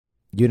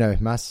Y una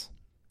vez más,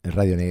 el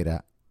Radio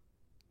Negra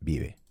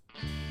vive.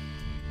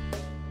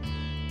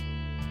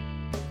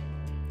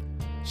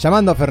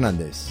 Llamando a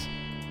Fernández.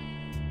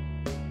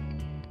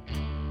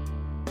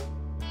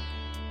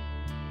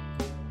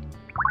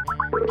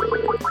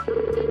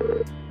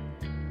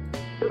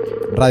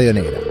 Radio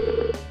Negra,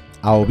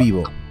 a o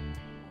vivo.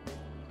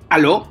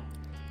 ¿Aló?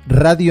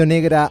 Radio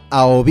Negra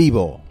a o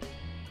vivo.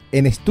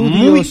 En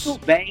estudios.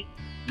 Muito bem,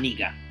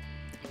 niga.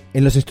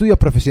 En los estudios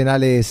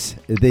profesionales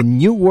de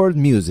New World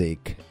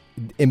Music.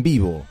 En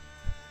vivo.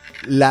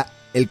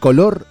 El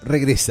color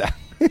regresa.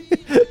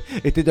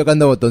 Estoy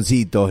tocando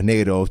botoncitos,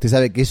 negro. Usted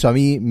sabe que eso a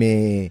mí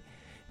me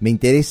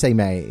interesa y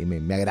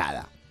me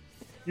agrada.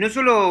 No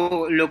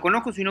solo lo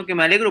conozco, sino que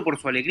me alegro por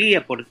su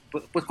alegría, pues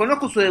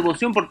conozco su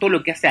devoción por todo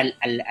lo que hace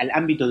al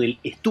ámbito del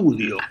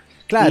estudio.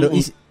 Claro,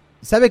 y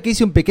sabe que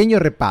hice un pequeño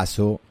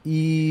repaso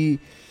y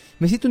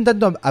me siento un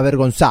tanto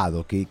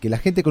avergonzado, que la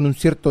gente con un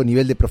cierto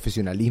nivel de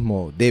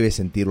profesionalismo debe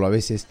sentirlo a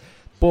veces,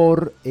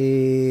 por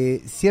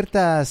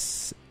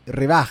ciertas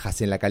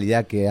rebajas en la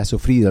calidad que ha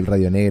sufrido el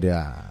Radio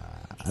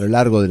Negra a lo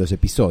largo de los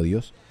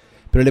episodios.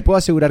 Pero le puedo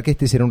asegurar que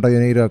este será un Radio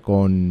Negro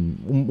con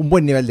un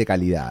buen nivel de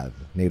calidad,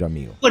 negro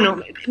amigo. Bueno,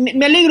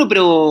 me alegro,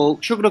 pero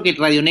yo creo que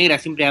Radio Negra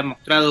siempre ha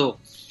mostrado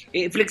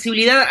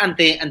flexibilidad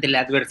ante la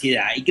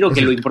adversidad. Y creo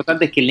que lo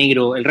importante es que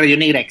el Radio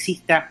Negra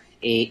exista,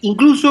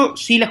 incluso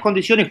si las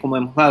condiciones, como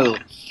hemos dado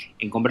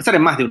en conversar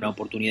en más de una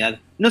oportunidad,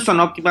 no son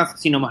óptimas,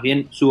 sino más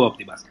bien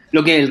subóptimas.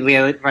 Lo que el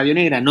Radio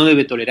Negra no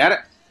debe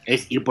tolerar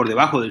es ir por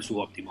debajo del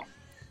subóptimo.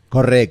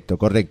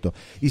 Correcto.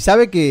 Y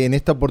sabe que en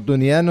esta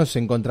oportunidad nos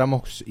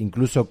encontramos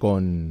incluso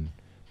con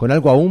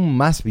algo aún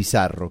más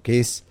bizarro,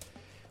 que es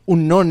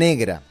un no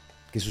negra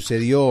que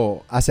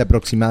sucedió hace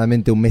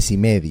aproximadamente un mes y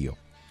medio.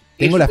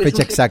 Tengo la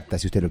fecha exacta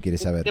si usted lo quiere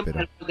saber. Es un tema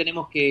pero del que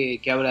tenemos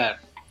que hablar.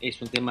 Es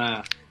un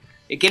tema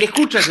que el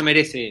escucha se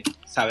merece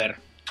saber.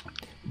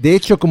 De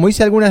hecho, como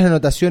hice algunas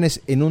anotaciones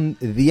en un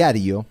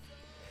diario,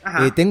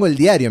 tengo el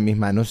diario en mis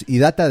manos y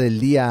data del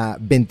día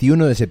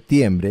 21 de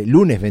septiembre,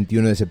 lunes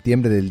 21 de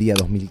septiembre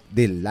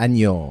del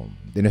año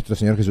de nuestro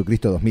Señor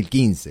Jesucristo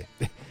 2015.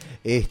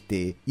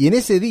 Y en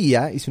ese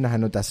día hice unas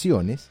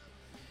anotaciones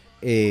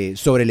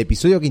sobre el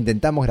episodio que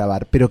intentamos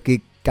grabar, pero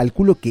que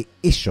calculo que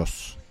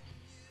ellos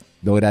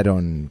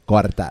lograron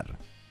coartar.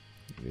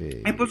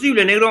 Es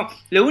posible, negro.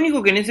 Lo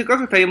único que en ese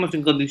caso estaríamos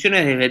en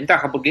condiciones de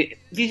desventaja, porque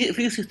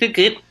fíjese usted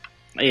que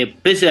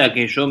pese a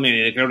que yo me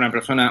declaro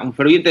un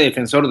ferviente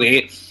defensor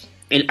de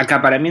el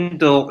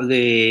acaparamiento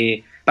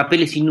de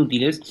papeles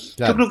inútiles,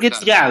 claro, yo creo que he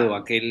tirado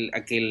aquel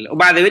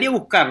debería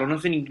buscarlo,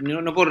 no sé,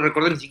 no puedo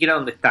recordar ni siquiera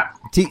dónde está.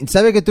 Sí,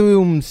 sabe que tuve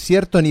un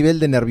cierto nivel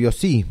de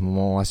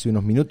nerviosismo hace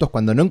unos minutos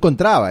cuando no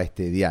encontraba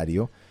este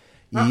diario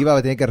y iba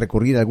a tener que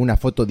recurrir a alguna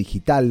foto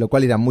digital, lo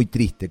cual era muy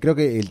triste. Creo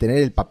que el tener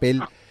el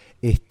papel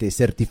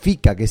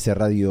certifica que ese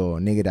Radio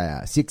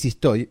Negra sí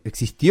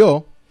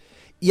existió.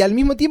 Y al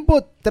mismo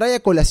tiempo trae a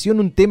colación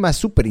un tema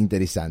súper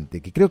interesante,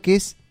 que creo que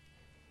es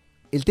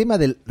el tema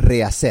del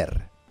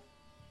rehacer.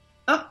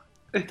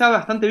 Está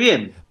bastante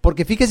bien.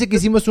 Porque fíjese que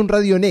hicimos un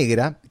Radio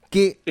Negra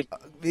que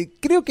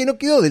creo que no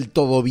quedó del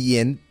todo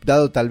bien,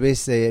 dado tal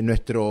vez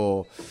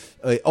nuestro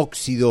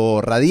óxido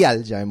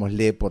radial,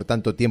 llamémosle, por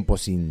tanto tiempo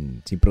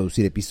sin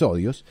producir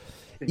episodios.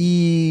 Sí.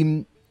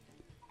 Y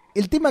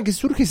el tema que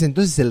surge es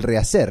entonces el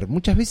rehacer.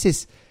 Muchas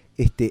veces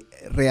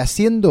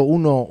rehaciendo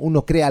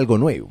uno crea algo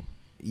nuevo.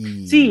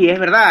 Sí, es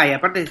verdad, y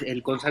aparte es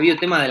el consabido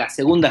tema de las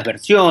segundas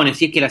versiones,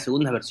 si es que las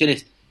segundas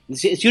versiones,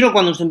 si uno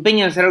cuando se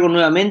empeña en hacer algo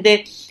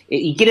nuevamente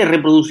y quiere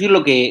reproducir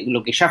lo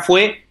que ya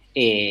fue,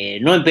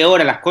 no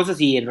empeora las cosas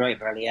y en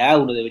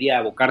realidad uno debería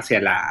abocarse a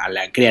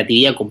la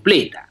creatividad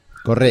completa.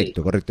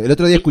 Correcto. El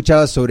otro día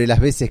escuchaba sobre las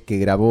veces que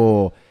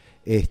grabó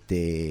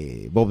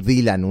Bob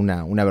Dylan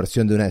una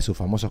versión de una de sus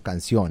famosas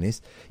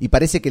canciones y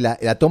parece que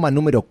la toma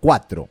número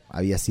 4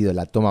 había sido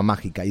la toma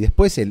mágica y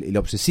después el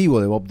obsesivo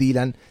de Bob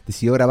Dylan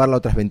decidió grabarla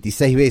otras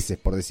 26 veces,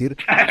 por decir,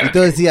 y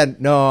todos decían,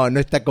 no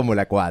está como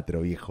la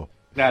 4, viejo.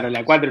 Claro,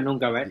 la 4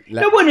 nunca va.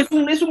 No, bueno,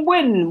 es un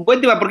buen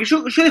tema, porque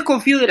yo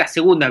desconfío de las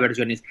segundas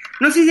versiones.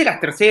 No sé si de las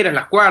terceras,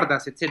 las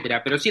cuartas,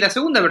 etcétera, pero sí las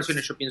segundas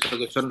versiones yo pienso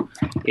que son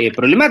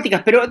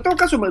problemáticas, pero en todo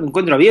caso me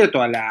encuentro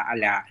abierto a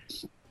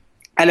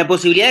la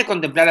posibilidad de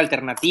contemplar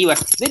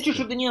alternativas. De hecho,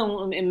 yo tenía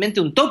en mente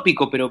un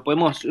tópico, pero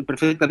podemos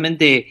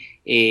perfectamente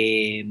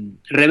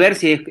rever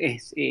si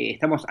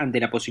estamos ante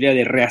la posibilidad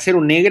de rehacer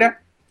un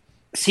negra,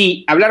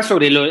 sí, hablar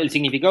sobre el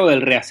significado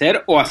del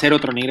rehacer o hacer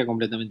otro negra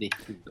completamente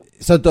distinto.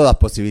 Son todas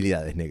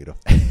posibilidades, negro.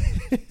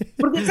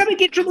 Porque, ¿sabe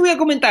qué? Yo te voy a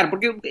comentar,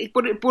 porque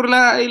por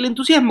el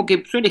entusiasmo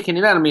que suele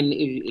generarme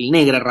el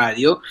Negra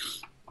Radio,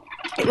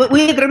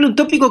 voy a traerle un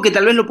tópico que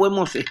tal vez lo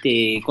podemos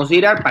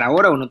considerar para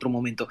ahora o en otro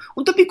momento.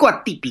 Un tópico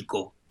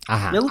atípico.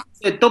 Ajá. Me gusta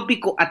el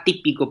tópico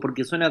atípico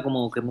porque suena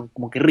como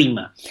que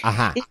rima.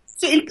 Ajá.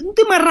 Un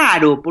tema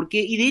raro,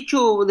 y de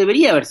hecho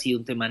debería haber sido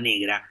un tema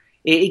negra,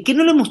 que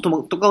no lo hemos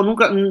tocado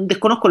nunca,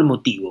 desconozco el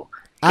motivo.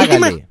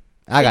 Hágale.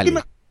 El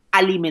tema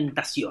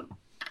alimentación.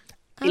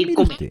 El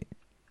comer.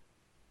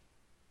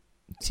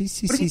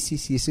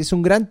 Sí. Es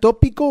un gran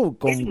tópico.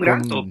 Es un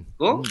gran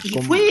tópico. Y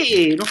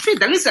fue, no sé,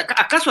 tal vez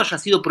acaso haya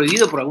sido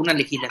prohibido por alguna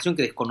legislación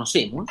que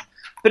desconocemos,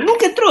 pero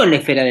nunca entró en la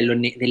esfera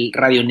del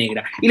Radio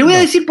Negra. Y le voy a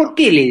decir por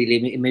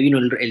qué me vino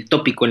el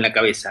tópico en la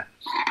cabeza.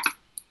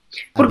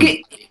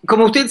 Porque,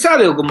 como usted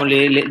sabe, o como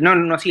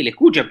no así le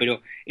escucha,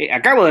 pero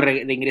acabo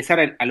de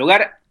ingresar al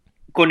hogar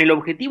con el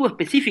objetivo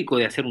específico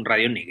de hacer un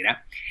Radio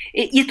Negra,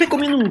 y estoy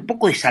comiendo un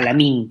poco de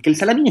salamín, que el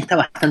salamín está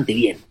bastante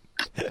bien.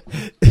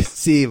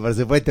 Sí, por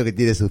supuesto que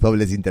tiene sus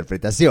dobles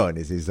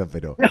interpretaciones eso,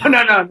 pero...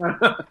 No.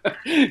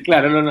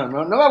 Claro,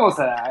 no vamos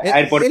a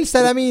ir por... El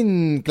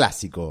salamín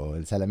clásico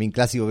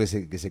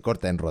que se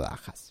corta en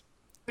rodajas.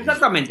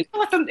 Exactamente.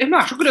 Es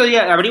más, yo creo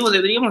que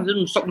deberíamos hacer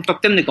un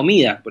top 10 de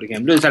comida, por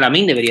ejemplo. El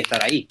salamín debería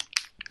estar ahí.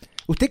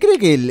 ¿Usted cree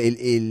que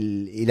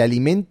el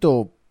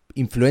alimento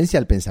influencia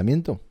el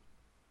pensamiento?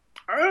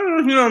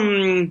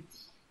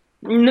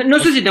 No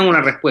sé si tengo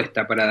una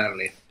respuesta para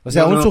darle. O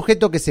sea, un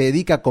sujeto que se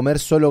dedica a comer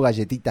solo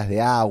galletitas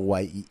de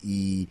agua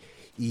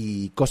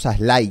y cosas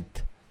light,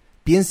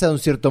 piensa de un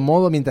cierto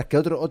modo, mientras que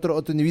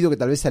otro individuo que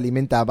tal vez se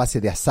alimenta a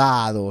base de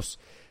asados,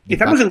 de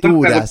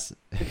facturas.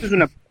 Esto es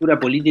una postura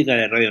política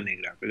de Radio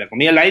Negra. La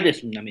comida light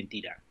es una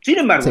mentira. Sin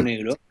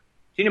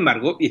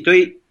embargo, y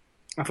estoy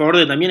a favor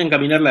de también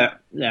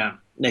encaminar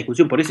la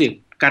discusión por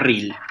ese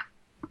carril,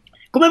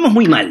 comemos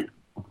muy mal.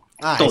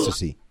 Eso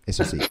sí.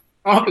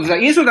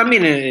 Y eso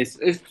también es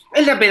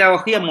la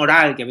pedagogía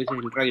moral que a veces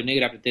el Radio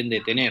Negra pretende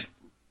tener.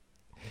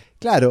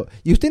 Claro.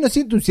 ¿Y usted no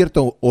siente un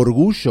cierto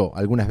orgullo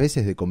algunas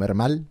veces de comer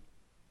mal?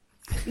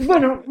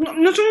 Bueno,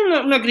 no soy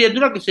una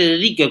criatura que se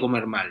dedique a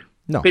comer mal.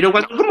 No. Pero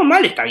cuando como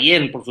mal está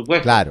bien, por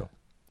supuesto. Claro.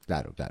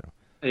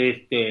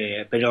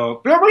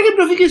 Pero por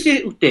ejemplo,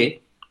 fíjese usted,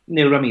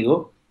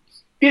 neuroamigo,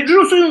 que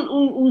yo soy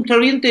un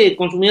ferviente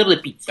consumidor de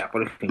pizza,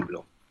 por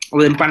ejemplo,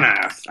 o de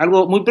empanadas,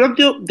 algo muy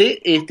propio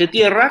de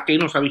tierra que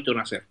nos ha visto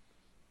nacer.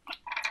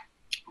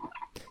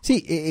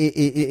 Sí,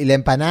 la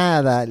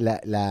empanada,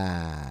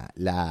 la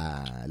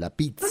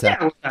pizza.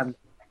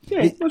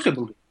 No sé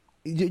por qué.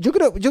 Yo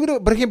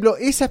creo, por ejemplo,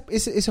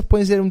 esos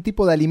pueden ser un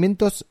tipo de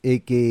alimentos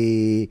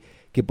que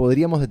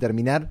podríamos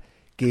determinar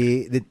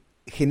que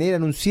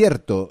generan un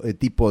cierto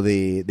tipo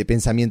de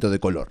pensamiento de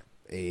color.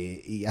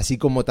 Y así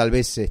como tal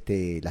vez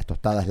las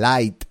tostadas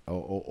light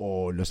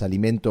o los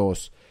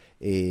alimentos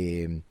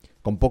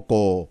con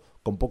poco,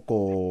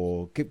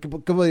 ¿qué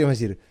podríamos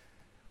decir?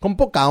 Con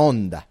poca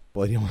onda,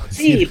 podríamos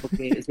decir.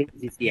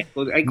 Sí,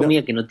 porque hay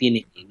comida que no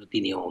tiene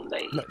onda.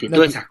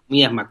 Todas esas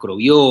comidas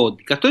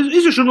macrobióticas, todo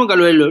eso yo nunca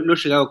lo he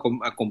llegado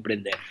a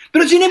comprender.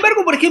 Pero sin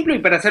embargo, por ejemplo, y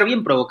para ser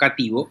bien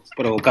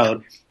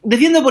provocador,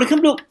 defiendo, por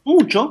ejemplo,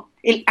 mucho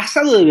el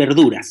asado de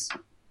verduras.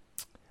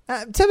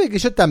 Sabe que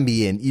yo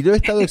también, y lo he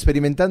estado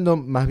experimentando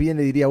más bien,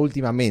 le diría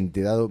últimamente,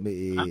 dado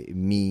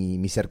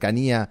mi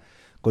cercanía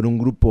con un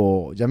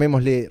grupo,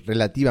 llamémosle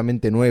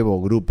relativamente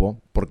nuevo grupo,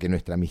 porque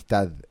nuestra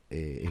amistad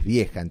es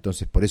vieja,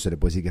 entonces por eso le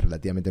puedo decir que es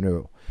relativamente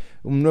nuevo.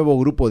 Un nuevo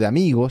grupo de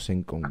amigos,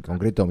 en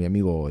concreto mi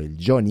amigo el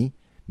Johnny,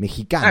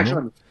 mexicano.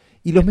 Johnny.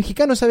 Y los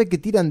mexicanos saben que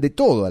tiran de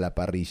todo a la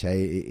parrilla.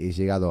 He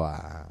llegado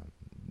a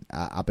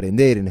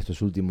aprender en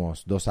estos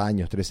últimos 2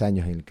 años, 3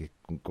 años, en que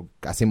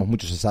hacemos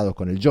muchos asados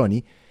con el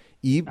Johnny,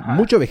 y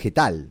mucho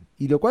vegetal,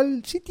 y lo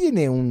cual sí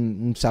tiene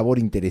un sabor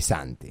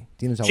interesante.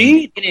 Tiene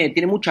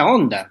mucha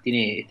onda,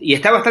 y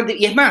está bastante,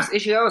 y es más, he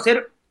llegado a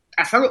hacer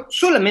asado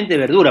solamente de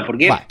verdura,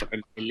 porque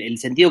el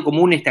sentido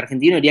común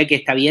argentino diría que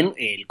está bien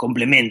el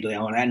complemento,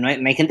 digamos, no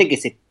hay gente que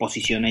se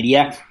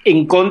posicionaría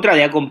en contra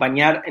de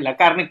acompañar la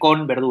carne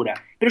con verdura,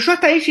 pero yo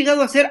hasta he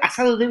llegado a hacer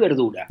asado de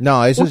verdura.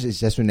 No, eso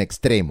ya es un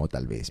extremo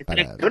tal vez.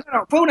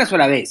 No, fue una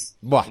sola vez,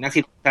 una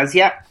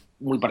circunstancia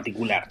muy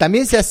particular.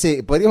 También se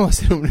hace, podríamos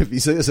hacer un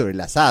episodio sobre el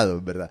asado,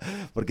 en verdad,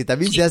 porque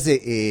también se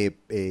hace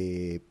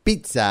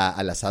pizza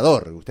al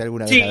asador. ¿Usted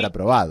alguna vez la habrá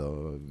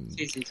probado?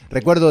 Sí.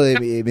 Recuerdo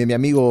de mi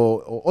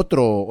amigo,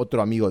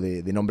 otro amigo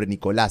de nombre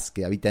Nicolás,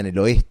 que habita en el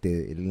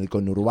oeste, en el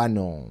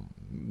conurbano,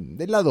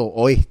 del lado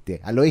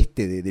oeste, al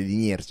oeste de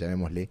Liniers,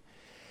 llamémosle.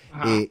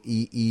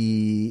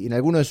 Y en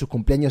alguno de sus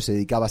cumpleaños se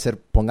dedicaba a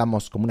hacer,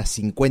 pongamos, como unas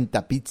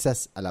 50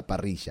 pizzas a la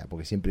parrilla,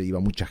 porque siempre iba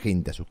mucha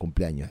gente a sus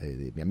cumpleaños,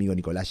 de mi amigo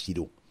Nicolás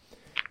Giroux.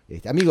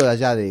 Amigo de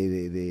allá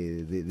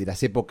de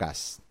las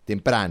épocas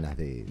tempranas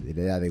de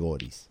la edad de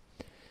Goris.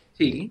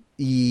 Sí.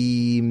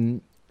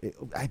 Iba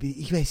a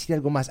decir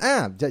algo más.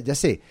 Ya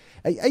sé.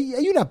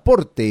 Hay un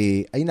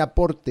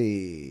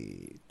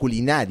aporte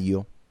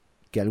culinario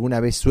que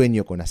alguna vez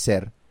sueño con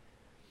hacer,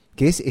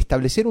 que es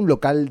establecer un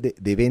local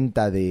de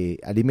venta de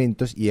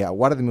alimentos, y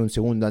aguárdeme un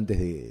segundo antes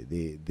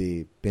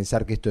de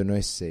pensar que esto no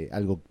es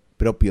algo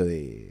propio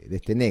de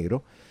este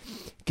negro,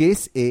 que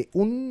es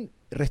un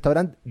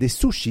restaurante de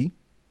sushi,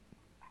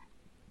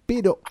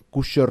 pero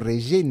cuyo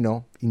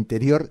relleno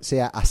interior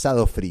sea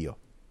asado frío.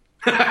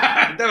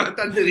 está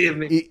bastante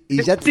bien.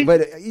 Sí.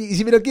 Bueno, y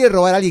si me lo quiere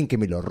robar alguien, que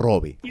me lo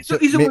robe.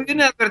 Hizo muy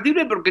bien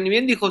advertible porque ni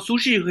bien dijo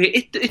sushi,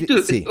 esto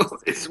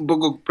es un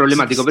poco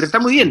problemático, pero está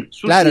muy bien.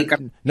 Sushi, claro,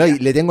 no, y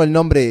le tengo el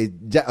nombre,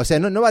 ya, o sea,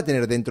 no va a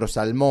tener dentro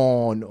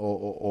salmón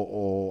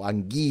o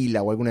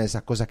anguila o alguna de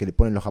esas cosas que le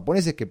ponen los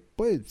japoneses, que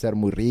puede ser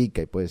muy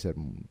rica y puede ser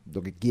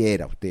lo que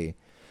quiera usted.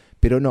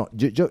 Pero no,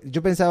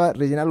 yo pensaba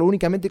rellenarlo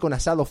únicamente con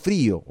asado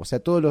frío, o sea,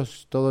 todos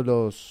los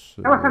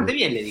está bastante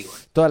bien, le digo.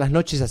 Todas las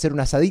noches hacer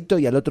un asadito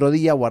y al otro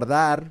día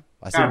guardar,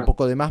 hacer un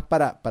poco de más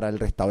para el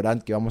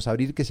restaurante que vamos a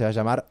abrir, que se va a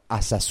llamar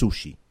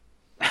Asasushi.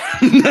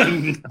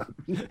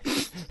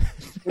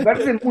 Me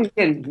parece muy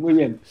bien, muy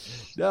bien.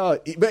 No,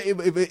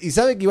 y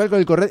sabe que igual con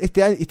el correr,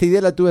 esta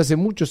idea la tuve hace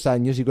muchos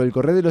años, y con el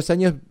correr de los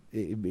años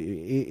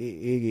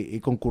he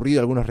concurrido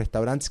a algunos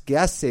restaurantes que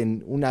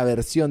hacen una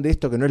versión de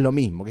esto que no es lo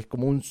mismo, que es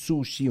como un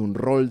sushi, un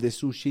roll de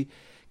sushi,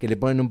 que le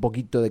ponen un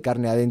poquito de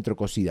carne adentro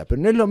cocida,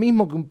 pero no es lo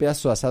mismo que un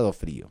pedazo de asado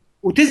frío.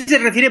 Usted se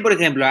refiere, por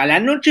ejemplo, a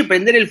la noche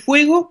prender el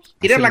fuego,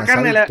 tirar la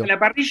carne a la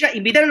parrilla,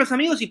 invitar a los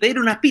amigos y pedir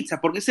unas pizzas,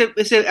 porque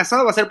ese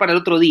asado va a ser para el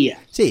otro día.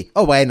 Sí,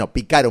 o bueno,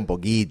 picar un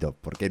poquito,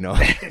 ¿por qué no?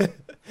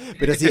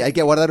 Pero sí, hay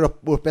que guardar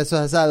los pedazos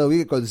de asado.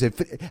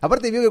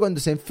 Aparte veo que cuando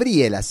se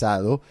enfríe el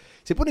asado,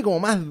 se pone como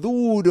más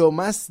duro,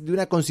 más de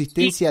una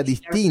consistencia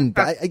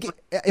distinta.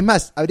 Es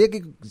más, habría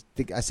que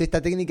hacer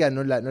esta técnica,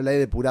 no la he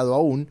depurado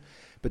aún,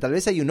 pero tal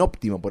vez hay un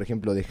óptimo, por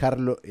ejemplo,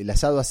 dejarlo el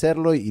asado,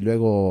 hacerlo y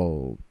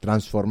luego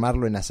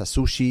transformarlo en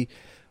asasushi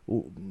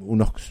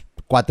unos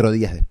 4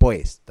 días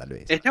después, tal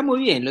vez. Está muy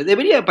bien,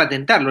 debería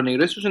patentarlo,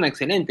 negro, eso es una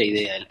excelente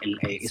idea,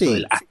 eso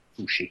del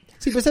asasushi.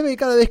 Sí, pero sabe que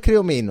cada vez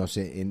creo menos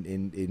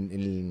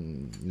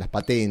en las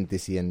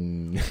patentes y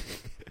en...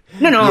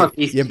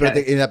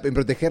 en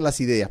proteger las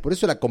ideas. Por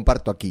eso la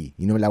comparto aquí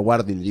y no la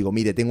guardo y le digo,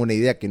 mire, tengo una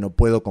idea que no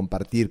puedo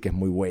compartir, que es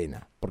muy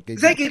buena.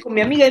 ¿Sabes que con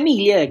mi amiga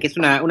Emilia, que es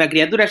una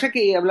criatura, ya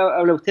que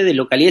habla usted de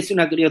localidad, es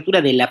una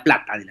criatura de La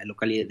Plata,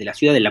 de la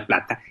ciudad de La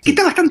Plata, que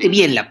está bastante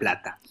bien La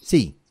Plata.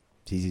 Sí.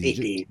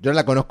 Yo no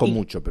la conozco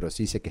mucho, pero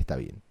sí sé que está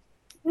bien.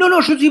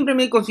 No, yo siempre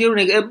me considero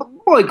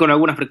voy con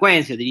alguna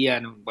frecuencia,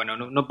 diría,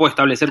 no puedo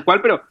establecer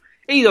cuál, pero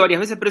he ido varias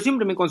veces, pero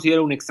siempre me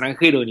considero un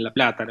extranjero en La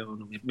Plata,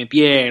 me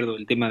pierdo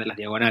el tema de las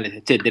diagonales,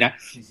 etcétera.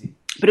 Sí.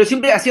 Pero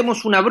siempre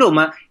hacíamos una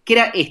broma, que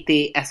era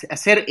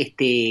hacer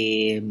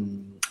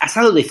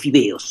asado de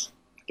fideos,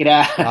 que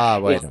era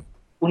bueno.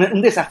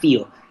 un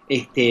desafío.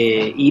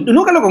 Y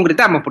nunca lo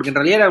concretamos, porque en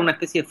realidad era una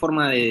especie de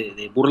forma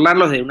de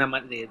burlarlos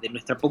de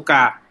nuestra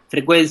poca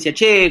frecuencia.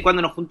 Che,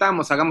 cuando nos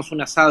juntamos, hagamos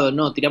un asado,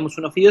 no, tiramos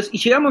unos fideos, y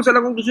llegamos a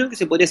la conclusión que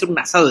se podría hacer un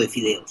asado de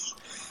fideos.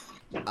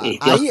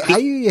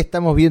 Ahí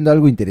estamos viendo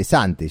algo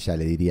interesante, ya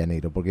le diría,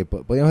 negro, porque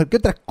podríamos ver qué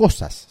otras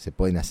cosas se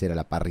pueden hacer a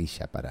la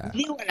parrilla para...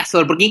 Fideo al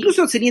asador, porque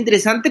incluso sería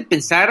interesante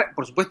pensar,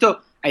 por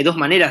supuesto, hay dos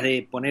maneras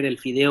de poner el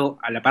fideo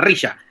a la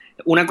parrilla,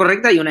 una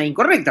correcta y una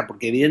incorrecta,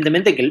 porque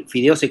evidentemente que el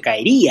fideo se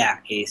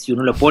caería si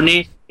uno lo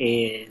pone,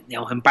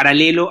 digamos, en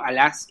paralelo a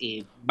las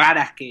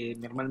varas que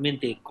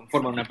normalmente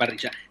conforman una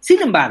parrilla.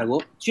 Sin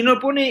embargo, si uno lo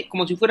pone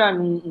como si fuera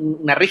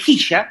una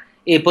rejilla,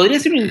 podría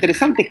ser un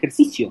interesante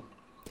ejercicio.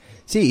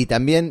 Sí, y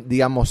también,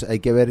 digamos, hay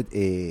que ver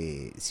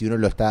si uno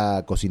lo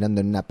está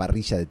cocinando en una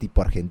parrilla de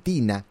tipo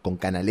argentina, con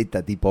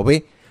canaleta tipo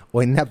B,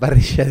 o en una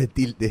parrilla de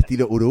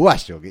estilo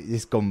uruguayo, que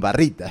es con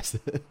barritas.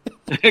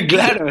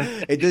 Claro.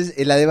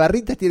 Entonces, la de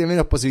barritas tiene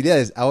menos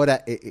posibilidades.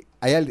 Ahora,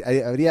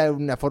 habría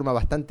una forma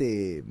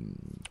bastante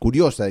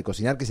curiosa de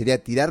cocinar, que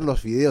sería tirar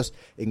los fideos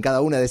en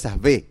cada una de esas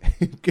B,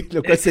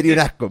 lo cual sería un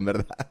asco, en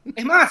verdad.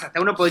 Es más,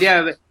 hasta uno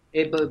podría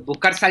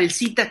buscar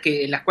salsitas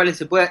en las cuales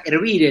se pueda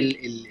hervir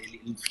el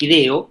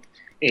fideo,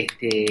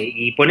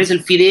 y pones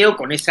el fideo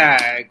con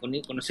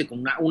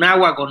un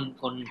agua con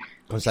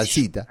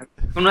salsita.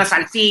 Con una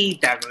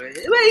salsita.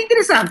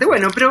 Interesante,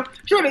 bueno, pero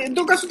yo en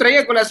todo caso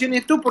traía a colación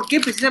esto porque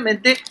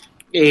precisamente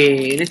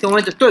en este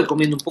momento estoy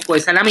comiendo un poco de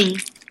salamín.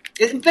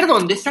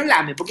 De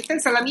salame, porque está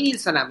el salamín y el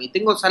salami.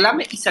 Tengo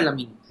salame y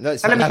salamín. No,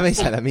 salame y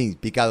salamín,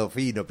 picado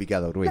fino,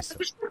 picado grueso.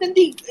 Yo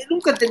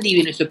nunca entendí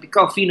bien eso,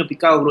 picado fino,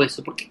 picado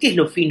grueso. ¿Por qué es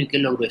lo fino y qué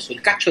es lo grueso?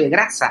 ¿El cacho de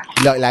grasa?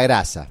 La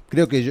grasa.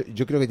 Yo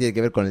creo que tiene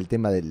que ver con el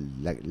tema del...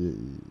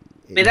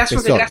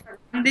 ¿Pedazos de grasa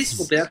grandes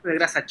o pedazos de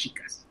grasa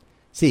chicas?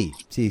 Sí.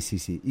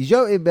 Y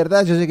yo, en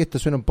verdad, yo sé que esto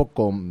suena un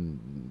poco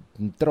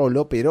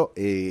trolo, pero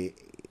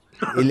el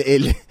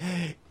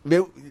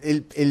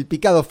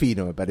picado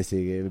fino me parece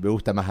que me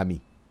gusta más a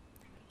mí.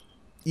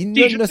 Y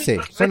no sé,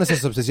 son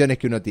esas obsesiones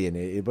que uno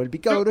tiene. Por el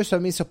picado grueso, a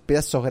mí esos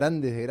pedazos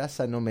grandes de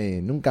grasa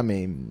nunca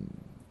me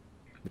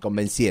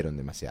convencieron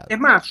demasiado. Es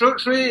más, yo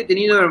he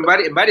tenido en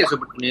varias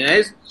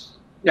oportunidades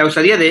la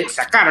osadía de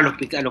sacar a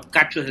los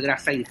cachos de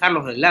grasa y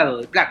dejarlos del lado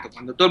del plato,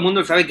 cuando todo el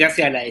mundo sabe que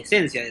hace a la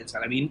esencia del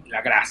salamín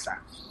la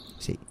grasa.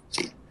 Sí.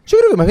 Yo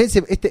creo que más bien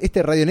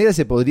este Radio Negra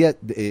se podría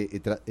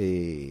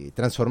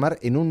transformar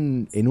en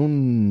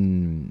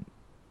un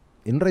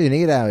Radio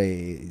Negra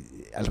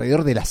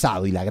alrededor del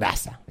asado y la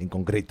grasa, en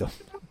concreto.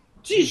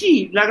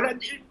 Sí,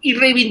 y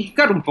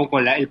reivindicar un poco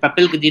el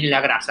papel que tiene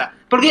la grasa.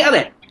 Porque, a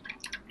ver,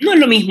 no es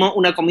lo mismo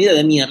una comida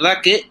de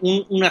mierda que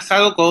un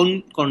asado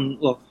con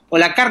o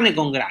la carne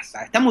con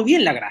grasa. Está muy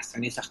bien la grasa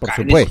en esas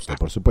carnes.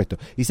 Por supuesto.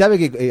 Y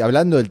sabe que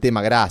hablando del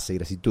tema grasa y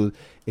grasitud,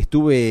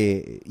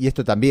 estuve, y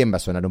esto también va a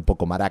sonar un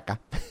poco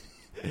maraca,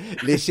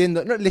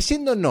 leyendo,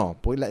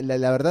 porque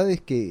la verdad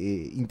es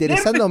que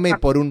interesándome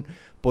por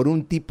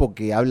un tipo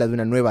que habla de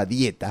una nueva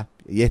dieta,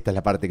 y esta es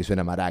la parte que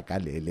suena maraca,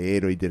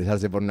 leer o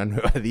interesarse por una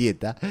nueva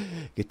dieta,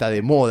 que está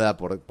de moda,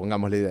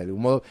 pongámosle de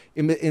algún modo,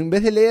 en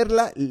vez de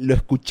leerla, lo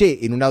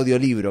escuché en un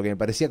audiolibro, que me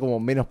parecía como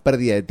menos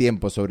pérdida de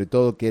tiempo, sobre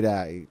todo que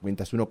era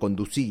mientras uno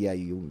conducía,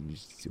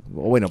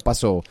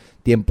 paso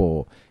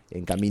tiempo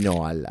en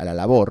camino a la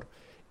labor.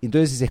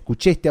 Entonces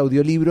escuché este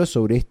audiolibro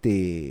sobre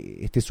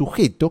este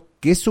sujeto,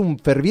 que es un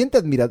ferviente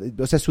admirador,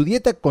 o sea, su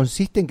dieta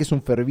consiste en que es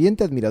un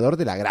ferviente admirador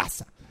de la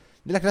grasa,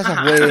 de las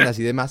grasas buenas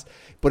y demás.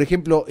 Por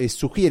ejemplo,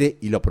 sugiere,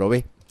 y lo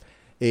probé,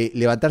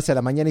 levantarse a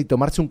la mañana y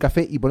tomarse un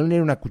café y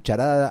ponerle una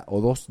cucharada o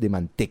dos de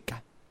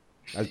manteca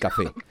al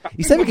café.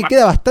 Y sabe que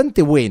queda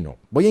bastante bueno.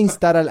 Voy a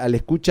instar al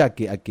escucha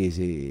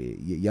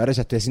y ahora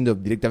ya estoy haciendo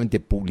directamente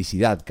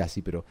publicidad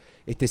casi, pero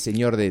este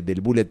señor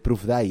del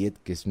Bulletproof Diet,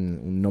 que es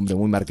un nombre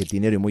muy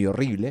marketinero y muy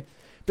horrible,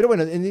 pero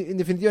bueno, en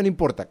definitiva no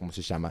importa cómo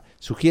se llama,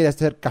 sugiere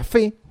hacer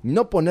café,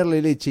 no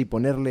ponerle leche y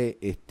ponerle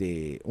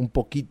un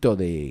poquito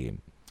de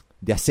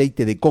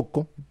aceite de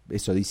coco,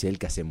 eso dice él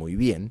que hace muy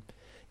bien,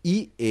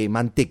 y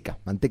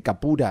manteca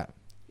pura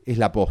es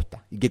la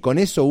posta, y que con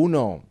eso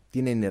uno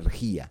tiene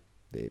energía.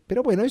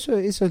 Pero bueno, eso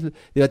es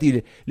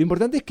debatible. Lo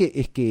importante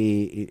es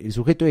que el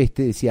sujeto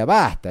decía,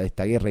 basta de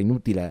esta guerra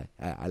inútil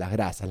a las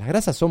grasas. Las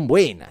grasas son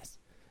buenas.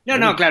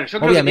 No, claro, yo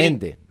creo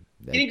obviamente.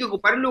 Que tienen que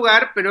ocupar un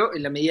lugar, pero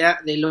en la medida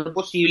de lo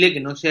posible que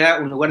no sea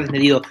un lugar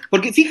desmedido.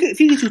 Porque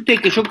fíjese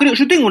usted que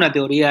yo tengo una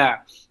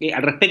teoría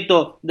al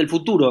respecto del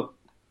futuro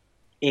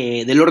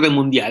del orden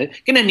mundial,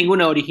 que no es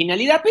ninguna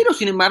originalidad, pero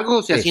sin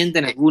embargo se asienta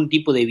en algún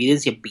tipo de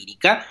evidencia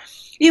empírica.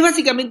 Y es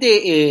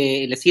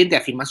básicamente la siguiente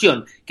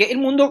afirmación, que el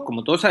mundo,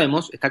 como todos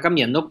sabemos, está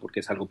cambiando, porque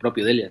es algo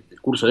propio del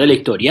curso de la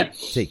historia,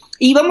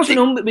 y vamos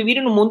a vivir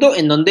en un mundo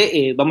en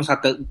donde vamos a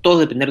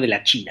todos depender de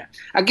la China.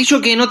 Aquello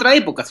que en otra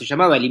época se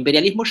llamaba el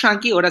imperialismo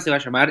yanqui, ahora se va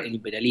a llamar el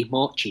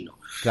imperialismo chino.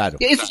 Claro.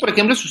 Eso, por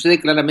ejemplo, sucede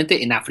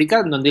claramente en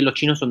África, donde los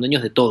chinos son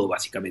dueños de todo,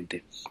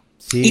 básicamente.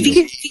 Sí.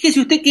 Y fíjese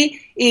usted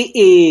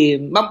que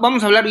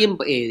vamos a hablar bien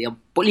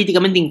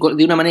políticamente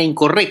de una manera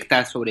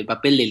incorrecta sobre el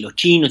papel de los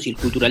chinos y el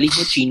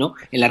culturalismo chino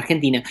en la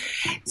Argentina.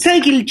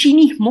 Sabe que el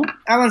chinismo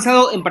ha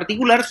avanzado en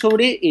particular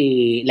sobre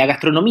la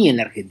gastronomía en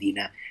la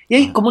Argentina. Y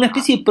hay como una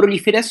especie de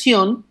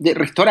proliferación de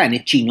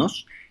restaurantes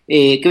chinos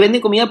que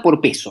venden comida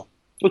por peso.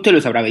 Usted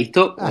los habrá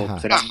visto, o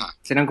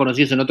serán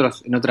conocidos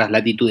en otras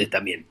latitudes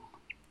también.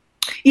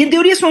 Y en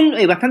teoría son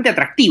bastante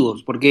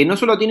atractivos, porque no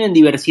solo tienen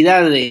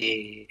diversidad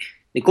de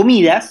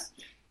comidas,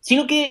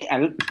 sino que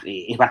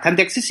es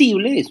bastante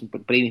accesible, es un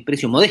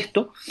precio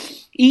modesto,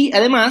 y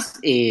además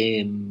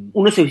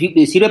uno se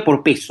sirve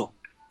por peso.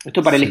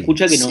 Esto para el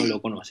escucha que no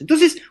lo conoce.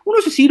 Entonces, uno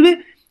se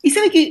sirve, y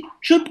sabe que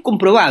yo he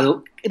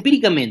comprobado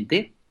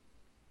empíricamente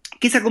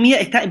que esa comida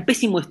está en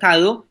pésimo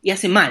estado y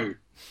hace mal,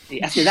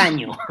 hace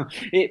daño,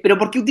 pero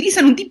porque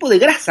utilizan un tipo de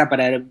grasa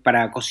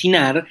para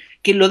cocinar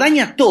que lo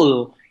daña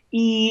todo.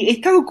 Y he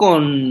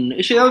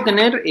llegado a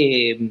tener,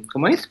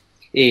 ¿cómo es?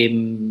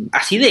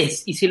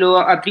 Acidez, y se lo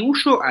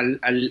atribuyo a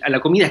la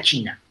comida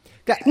china.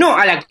 No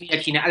a la comida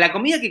china, a la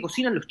comida que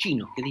cocinan los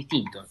chinos, que es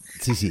distinto.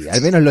 Sí,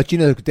 al menos los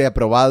chinos que usted ha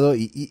probado,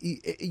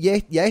 y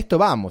a esto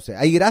vamos,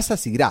 hay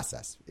grasas y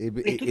grasas.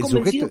 Estoy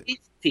convencido que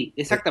sí,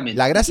 exactamente.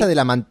 La grasa de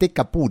la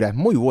manteca pura es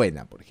muy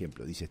buena, por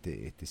ejemplo, dice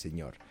este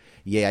señor.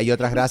 Y hay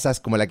otras grasas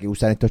como la que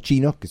usan estos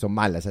chinos que son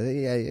malas.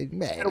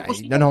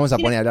 No nos vamos a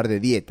poner a hablar de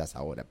dietas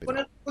ahora. Pero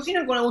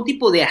cocinan con algún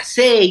tipo de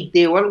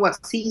aceite o algo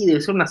así, debe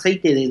ser un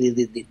aceite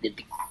de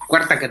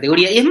cuarta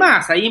categoría. Y es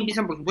más, ahí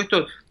empiezan, por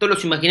supuesto, todos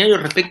los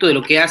imaginarios respecto de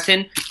lo que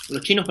hacen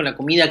los chinos con la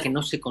comida que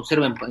no se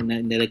conserva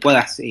en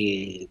adecuadas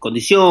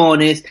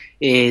condiciones,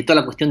 toda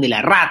la cuestión de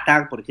la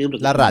rata, por ejemplo.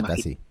 La rata,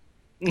 sí.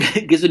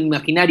 Que es un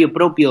imaginario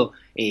propio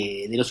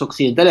de los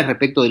occidentales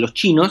respecto de los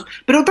chinos,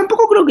 pero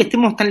tampoco creo que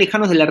estemos tan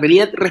lejanos de la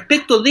realidad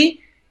respecto de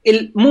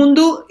el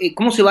mundo,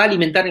 cómo se va a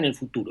alimentar en el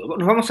futuro.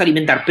 Nos vamos a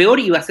alimentar peor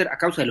y va a ser a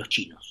causa de los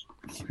chinos.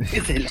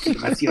 Esa es la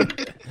afirmación.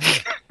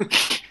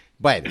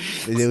 Bueno,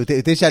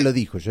 usted ya lo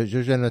dijo,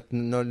 yo ya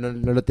no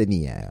lo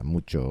tenía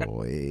mucho,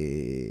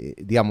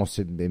 digamos,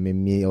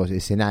 en mi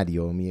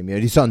escenario, mi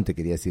horizonte,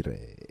 quería decir,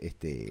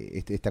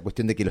 esta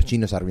cuestión de que los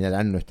chinos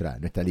arruinarán nuestra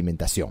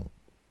alimentación.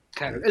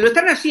 Claro, lo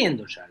están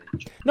haciendo ya, de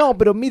hecho. No,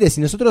 pero mire, si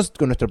nosotros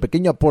con nuestro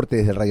pequeño aporte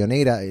desde Radio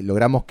Negra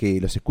logramos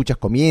que los escuchas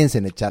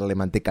comiencen a echarle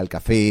manteca al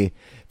café,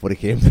 por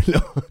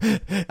ejemplo,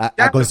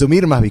 a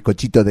consumir más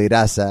bizcochitos de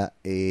grasa,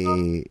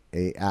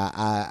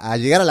 a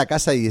llegar a la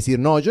casa y decir,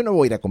 no, yo no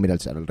voy a ir a comer al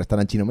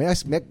restaurante chino, me voy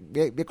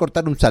a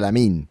cortar un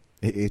salamín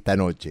esta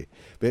noche,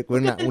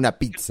 con una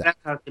pizza.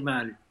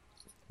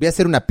 Voy a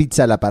hacer una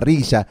pizza a la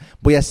parrilla,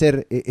 voy a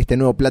hacer este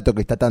nuevo plato que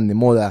está tan de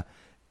moda,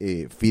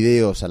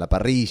 fideos a la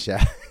parrilla.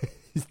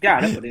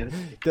 Claro,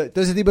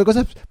 todo ese tipo de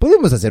cosas.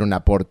 Podemos hacer un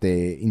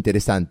aporte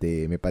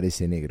interesante, me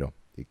parece, negro.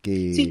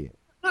 Sí.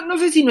 no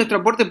sé si nuestro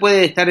aporte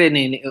puede estar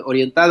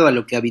orientado a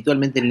lo que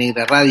habitualmente el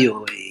Negra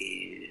Radio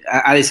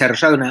ha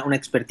desarrollado una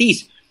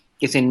expertise,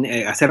 que es en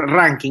hacer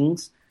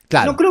rankings.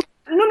 Claro.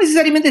 No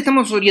necesariamente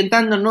estamos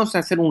orientándonos a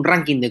hacer un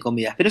ranking de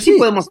comidas, pero sí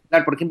podemos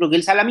hablar, por ejemplo, que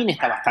el salamín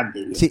está bastante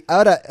bien. Sí,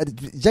 ahora,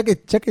 ya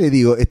que le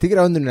digo, estoy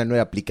grabando en una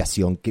nueva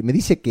aplicación que me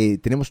dice que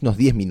tenemos unos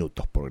 10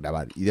 minutos por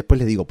grabar, y después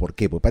les digo por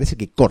qué, porque parece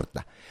que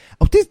corta.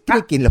 ¿A usted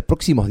cree que en los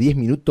próximos 10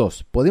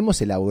 minutos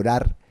podemos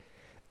elaborar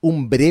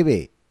un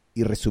breve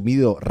y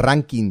resumido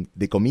ranking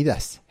de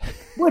comidas?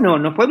 Bueno,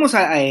 nos podemos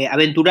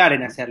aventurar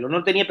en hacerlo.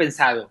 No tenía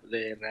pensado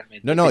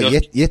realmente. No, pero...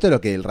 y esto es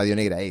lo que el Radio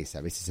Negra es.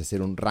 A veces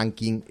hacer un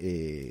ranking,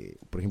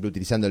 por ejemplo,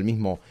 utilizando el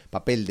mismo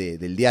papel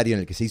del diario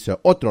en el que se hizo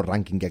otro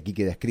ranking que aquí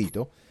queda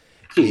escrito.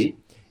 Sí.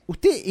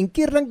 ¿Usted en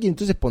qué ranking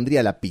entonces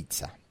pondría la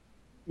pizza?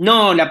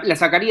 No, la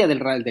sacaría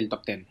del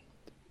top 10.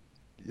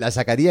 La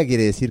sacaría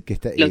quiere decir que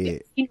está...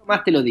 Y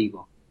nomás te lo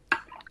digo.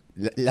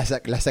 La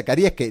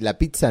sacaría es que la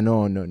pizza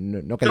no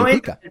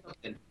califica.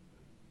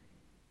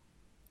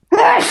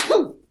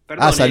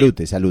 Perdón,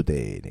 salute.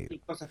 Hay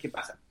cosas que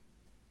pasan.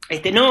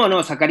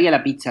 No, sacaría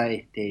la pizza.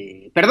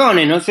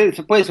 Perdone, no sé,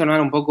 se puede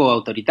sonar un poco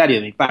autoritario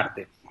de mi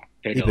parte.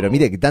 Pero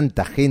mire que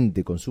tanta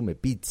gente consume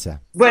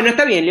pizza. Bueno,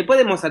 está bien, le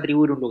podemos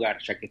atribuir un lugar,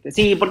 ya que esté.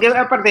 Sí, porque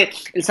aparte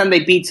el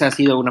Sunday Pizza ha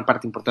sido una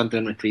parte importante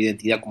de nuestra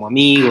identidad como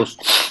amigos.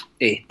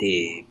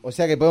 O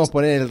sea que podemos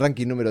poner en el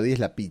ranking número 10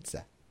 la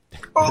pizza.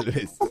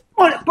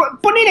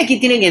 Poner aquí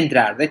tiene que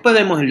entrar, después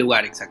vemos el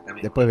lugar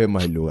exactamente. Después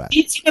vemos el lugar.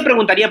 Y sí me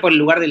preguntaría por el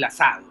lugar del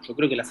asado. Yo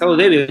creo que el asado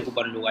debe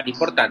ocupar un lugar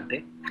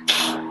importante.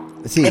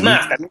 Sí. Es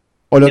más, también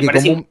o lo me que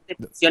parece importante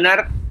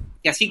mencionar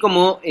que así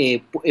como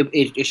he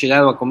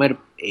llegado a comer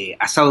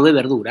asado de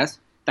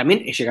verduras,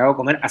 también he llegado a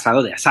comer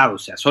asado de asado, o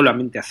sea,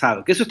 solamente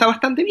asado, que eso está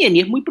bastante bien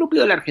y es muy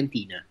propio de la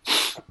Argentina.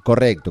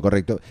 Correcto.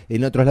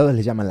 En otros lados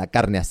le llaman la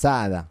carne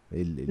asada.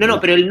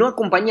 Pero el no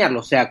acompañarlo,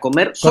 o sea,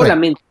 comer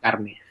solamente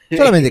carne.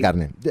 Solamente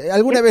carne.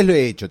 Alguna vez lo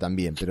he hecho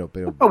también, pero...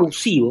 Un poco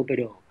abusivo,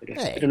 pero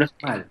no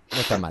está mal. No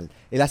está mal.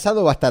 El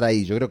asado va a estar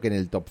ahí, yo creo que en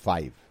el top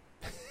 5.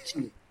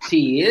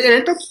 Sí, en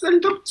el top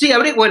sí,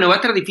 va a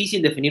estar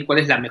difícil definir cuál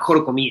es la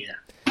mejor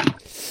comida.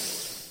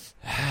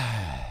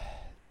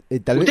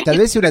 Tal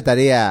vez sea una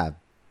tarea...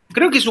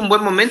 Creo que es un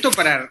buen momento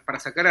para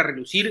sacar a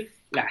relucir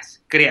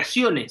las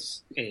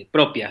creaciones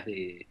propias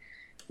de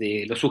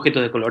los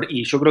sujetos de color,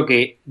 y yo creo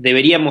que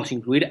deberíamos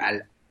incluir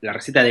la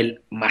receta del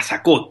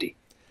masacote.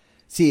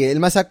 Sí, el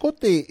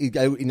masacote, y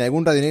en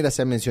algún Radio Negra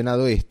se ha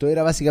mencionado esto,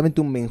 era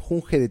básicamente un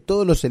menjunje de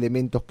todos los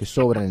elementos que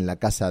sobran en la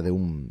casa de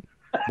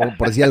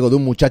por decir algo, de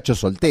un muchacho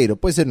soltero.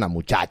 Puede ser una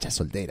muchacha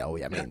soltera,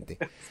 obviamente,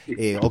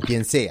 o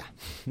quien sea,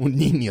 un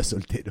niño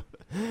soltero.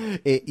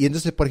 Y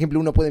entonces, por ejemplo,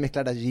 uno puede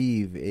mezclar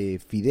allí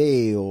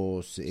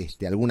fideos,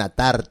 alguna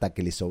tarta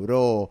que le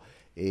sobró,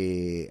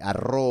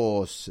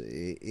 arroz,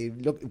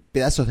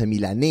 pedazos de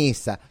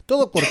milanesa,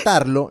 todo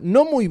cortarlo,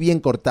 no muy bien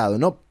cortado,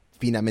 no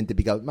finamente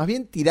picado, más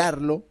bien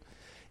tirarlo.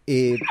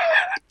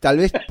 Tal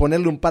vez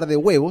ponerle un par de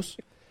huevos,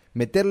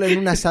 meterlo en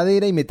una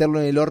asadera y meterlo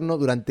en el horno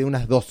durante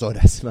unas 2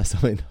 horas, más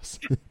o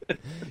menos.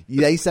 Y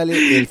de ahí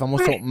sale el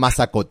famoso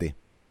masacote.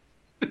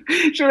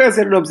 Yo voy a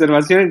hacer una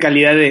observación en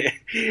calidad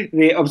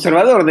de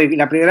observador de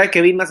la primera vez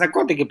que vi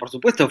masacote, que por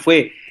supuesto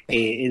fue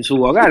en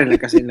su hogar, en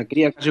la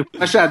querida calle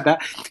Uspallata,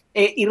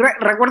 y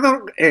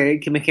recuerdo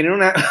que me generó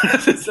una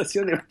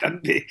sensación de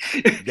bastante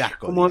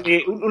asco, como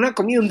de una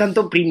comida un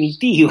tanto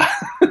primitiva,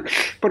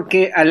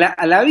 porque a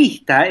la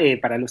vista,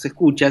 para los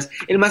escuchas,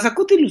 el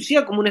masacote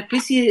lucía como una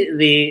especie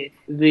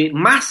de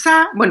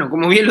masa, bueno,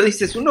 como bien lo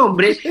dice su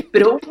nombre,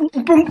 pero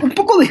un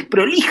poco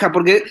desprolija,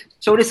 porque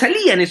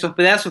sobresalían esos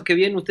pedazos que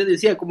bien usted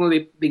decía, como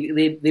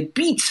de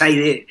pizza y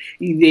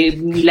de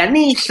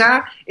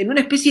milanesa, en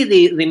una especie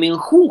de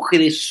menjunje,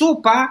 de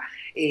sopa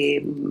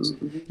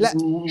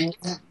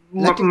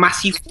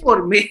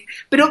masiforme,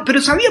 pero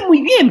sabía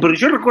muy bien, porque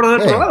yo recuerdo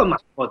haber probado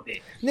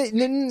masacote.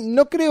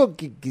 No creo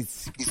que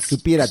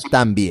supiera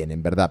tan bien,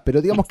 en verdad,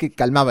 pero digamos que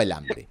calmaba el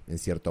hambre, en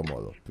cierto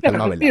modo.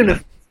 Calmaba el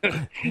hambre.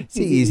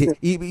 Sí.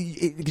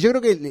 Y yo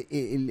creo que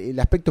el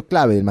aspecto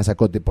clave del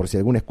masacote, por si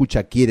alguna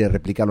escucha quiere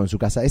replicarlo en su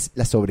casa, es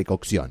la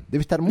sobrecocción.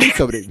 Debe estar muy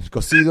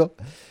sobrecocido,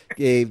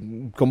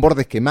 con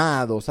bordes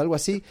quemados, algo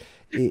así.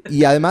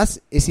 Y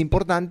además es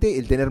importante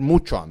el tener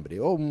mucho hambre,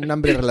 o un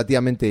hambre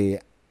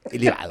relativamente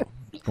elevado,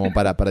 como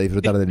para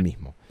disfrutar del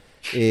mismo.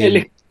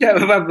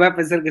 Va a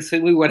pensar que soy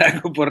muy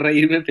guaraco por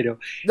reírme, pero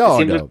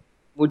no.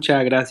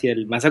 Mucha gracia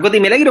el masacote, y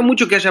me alegro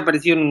mucho que haya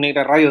aparecido en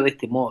Negra Radio de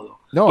este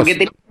modo, porque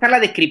tenía que estar la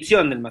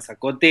descripción del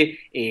masacote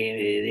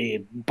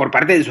por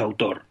parte de su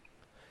autor.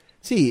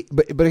 Sí,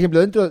 por ejemplo,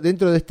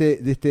 dentro de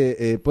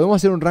este podemos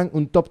hacer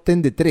un top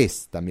 10 de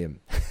 3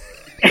 también.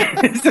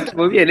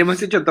 Muy bien,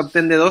 hemos hecho top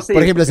 10 de 12.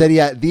 Por ejemplo,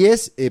 sería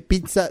 10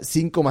 pizza,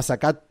 5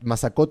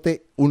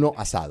 masacote, 1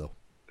 asado.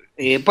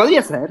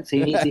 Podría ser,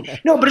 sí.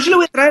 No, pero yo lo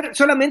voy a traer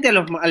solamente a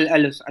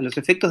los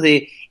efectos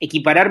de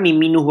equiparar mi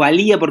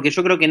minusvalía, porque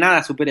yo creo que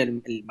nada supera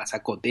el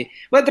masacote.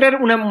 Voy a traer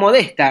una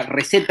modesta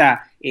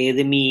receta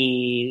de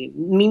mi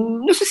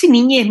no sé si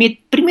niñez, mi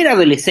primera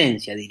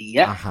adolescencia,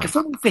 diría, que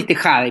fue muy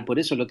festejada y por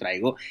eso lo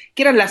traigo,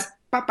 que eran las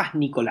papas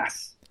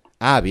Nicolás.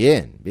 Ah,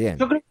 bien, bien.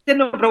 Yo creo que usted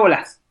no probó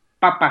las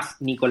papas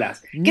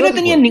Nicolás, que no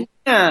tenían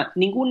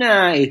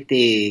ninguna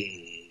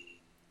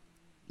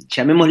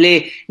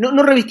llamémosle,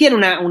 no revestían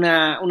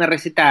una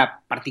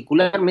receta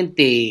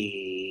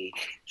particularmente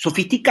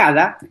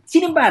sofisticada.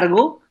 Sin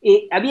embargo,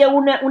 había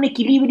un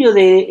equilibrio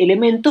de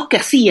elementos que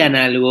hacían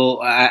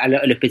algo a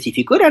lo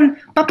específico. Eran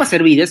papas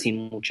hervidas,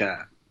 sin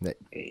mucha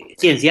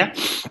ciencia,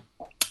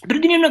 pero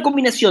tenían una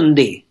combinación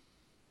de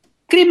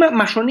crema,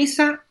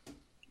 mayonesa,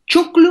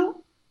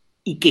 choclo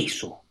y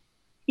queso.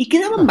 Y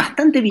quedaban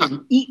bastante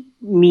bien. Y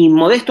mi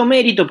modesto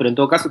mérito, pero en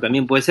todo caso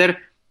también puede ser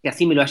que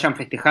así me lo hayan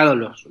festejado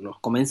los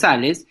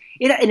comensales,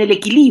 era en el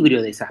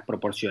equilibrio de esas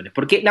proporciones.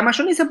 Porque la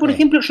mayonesa, por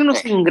ejemplo, yo no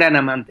soy un gran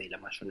amante de la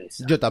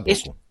mayonesa. Yo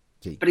tampoco.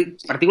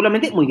 Es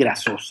particularmente muy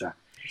grasosa.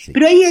 Sí.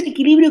 Pero ahí el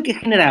equilibrio que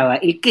generaba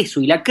el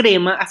queso y la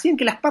crema hacían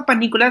que las papas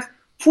Nicolás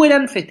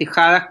fueran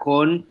festejadas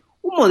con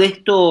un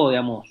modesto,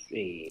 digamos,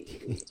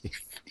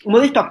 un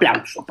modesto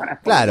aplauso.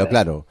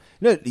 Claro.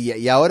 No,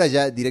 y ahora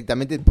ya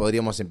directamente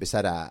podríamos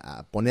empezar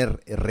a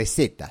poner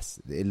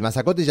recetas. El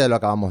masacote ya lo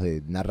acabamos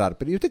de narrar,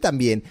 pero y usted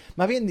también,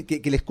 más bien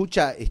que le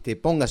escucha,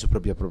 ponga sus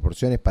propias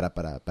proporciones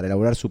para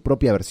elaborar su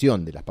propia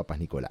versión de las papas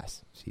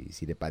Nicolás,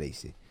 si le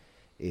parece.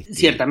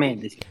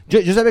 Ciertamente. Sí.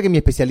 Yo sabía que mi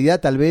especialidad,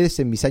 tal vez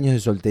en mis años de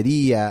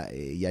soltería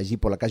y allí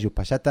por la calle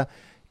Uspallata,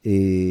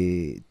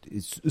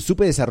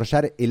 supe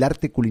desarrollar el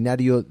arte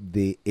culinario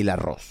del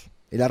arroz.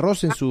 El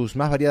arroz en sus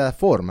más variadas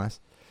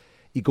formas.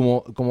 Y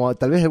como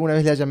tal vez alguna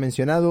vez le hayan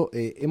mencionado,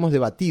 hemos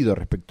debatido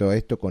respecto a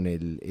esto con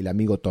el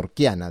amigo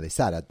Torquiana de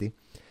Zárate.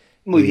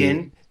 Muy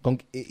bien.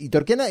 Y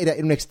Torquiana era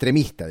un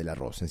extremista del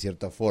arroz, en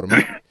cierta forma.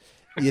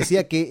 Y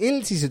decía que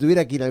él, si se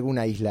tuviera que ir a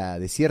alguna isla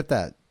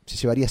desierta, se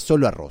llevaría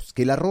solo arroz.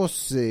 Que el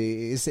arroz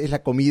es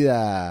la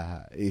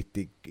comida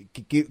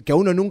que a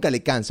uno nunca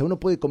le cansa. Uno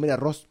puede comer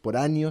arroz por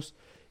años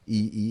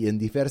y en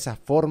diversas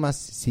formas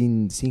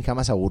sin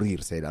jamás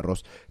aburrirse del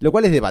arroz. Lo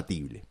cual es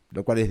debatible.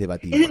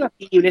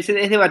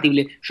 Es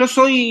debatible. Yo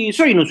soy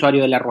un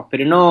usuario del arroz,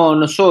 pero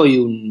no soy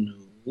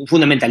un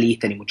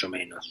fundamentalista, ni mucho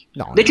menos.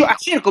 De hecho,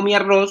 ayer comí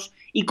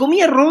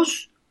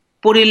arroz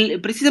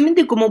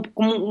precisamente como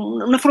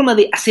una forma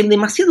de hace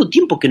demasiado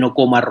tiempo que no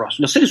como arroz.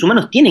 Los seres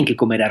humanos tienen que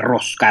comer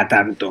arroz cada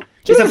tanto.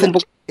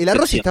 El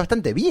arroz está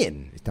bastante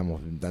bien, estamos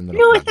dándolo.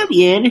 No, está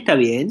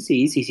bien,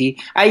 sí.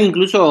 Hay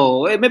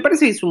incluso, me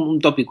parece que es un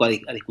tópico a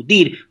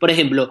discutir. Por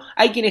ejemplo,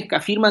 hay quienes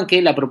afirman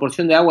que la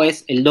proporción de agua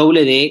es el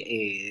doble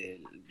de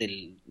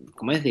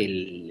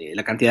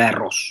la cantidad de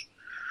arroz.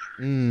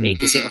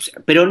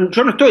 Pero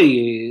yo no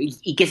estoy,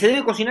 y que se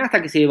debe cocinar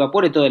hasta que se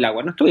evapore todo el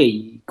agua. No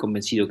estoy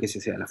convencido que esa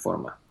sea la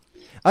forma.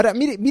 Ahora,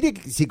 mire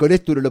si con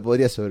esto uno lo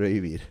podría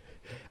sobrevivir.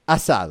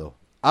 Asado,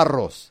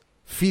 arroz,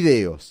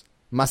 fideos,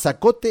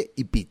 masacote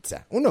y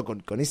pizza. Uno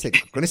con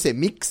ese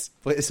mix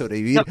puede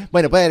sobrevivir. No,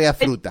 bueno, puede agregar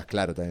frutas,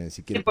 claro, también,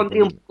 si quiere. Me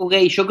pondría un poco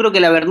gay. Yo creo que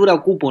la verdura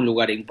ocupa un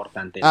lugar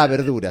importante.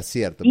 Verduras,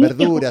 cierto.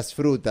 Verduras,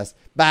 frutas.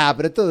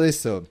 Pero todo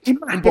eso, es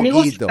más, un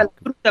poquito. La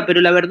fruta,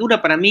 pero la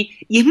verdura para mí...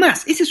 Y es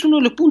más, ese es uno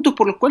de los puntos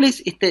por los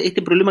cuales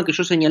este problema que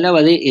yo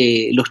señalaba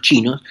de los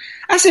chinos,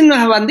 hacen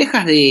unas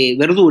bandejas de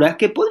verduras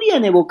que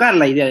podrían evocar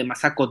la idea de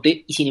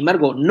masacote, y sin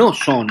embargo no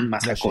son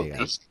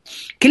masacotes,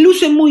 que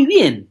lucen muy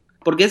bien.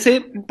 Porque se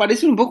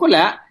parece un poco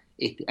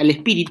al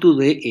espíritu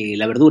de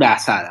la verdura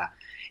asada,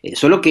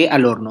 solo que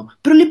al horno.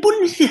 Pero le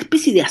ponen esa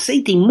especie de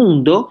aceite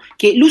inmundo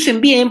que lucen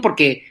bien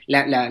porque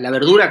la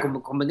verdura,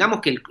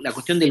 convengamos que la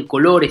cuestión del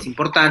color es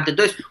importante,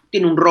 entonces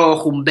tiene un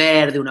rojo, un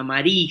verde, un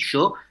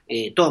amarillo,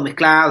 todo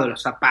mezclado,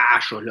 los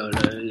zapallos,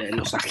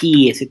 los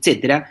ajíes,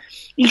 etcétera.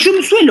 Y yo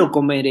no suelo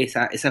comer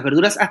esas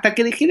verduras hasta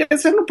que dejé de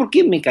hacerlo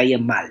porque me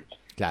caían mal.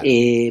 Claro.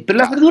 Pero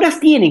las verduras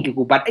tienen que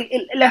ocupar.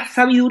 La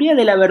sabiduría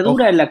de la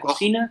verdura en la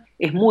cocina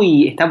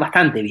está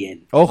bastante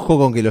bien. Ojo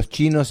con que los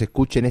chinos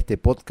escuchen este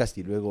podcast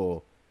y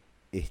luego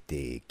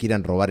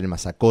quieran robar el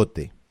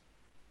masacote.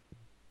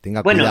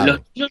 Tenga cuidado.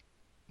 Los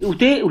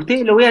chinos,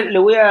 usted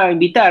lo voy a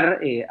invitar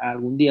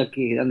algún día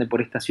que ande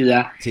por esta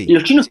ciudad. Sí.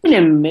 Los chinos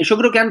yo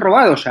creo que han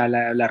robado ya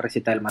la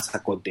receta del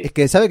masacote. Es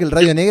que sabe que el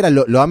Radio Negra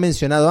lo ha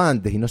mencionado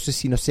antes y no sé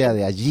si no sea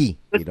de allí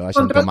que lo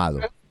hayan tomado.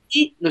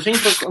 Y los he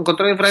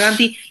encontrado en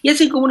Fraganti y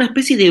hacen como una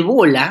especie de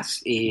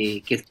bolas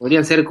que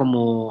podrían ser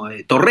como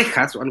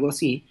torrejas o algo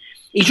así.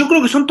 Y yo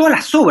creo que son todas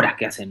las sobras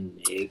que hacen.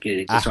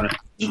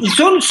 Y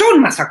son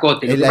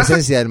masacote. Es la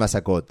esencia del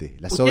masacote.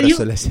 Las sobras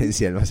son la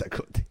esencia del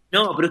masacote.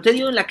 No, pero usted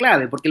dio en la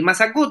clave, porque el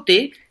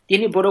masacote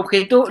tiene por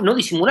objeto no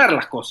disimular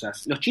las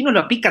cosas. Los chinos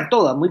lo pican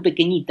toda, muy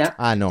pequeñita.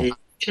 No.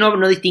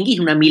 No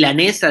distinguís una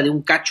milanesa de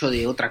un cacho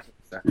de otra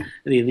cosa.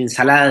 De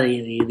ensalada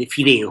de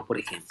fideos, por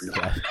ejemplo.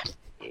 Claro.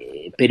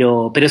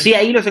 Pero sí,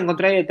 ahí los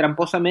encontré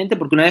tramposamente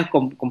porque una vez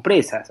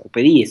compré o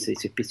pedí esa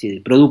especie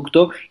de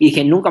producto y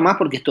dije nunca más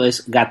porque esto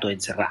es gato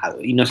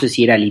encerrado. Y no sé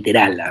si era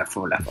literal la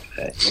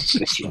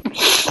expresión.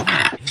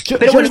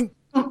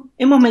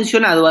 Hemos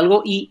mencionado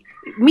algo y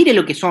mire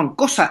lo que son,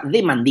 cosa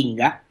de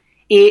mandinga.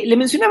 Le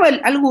mencionaba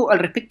algo al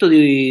respecto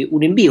de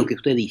un envío que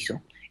usted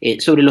hizo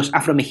sobre los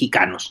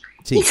afromexicanos.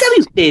 Sí. Y sabe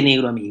usted,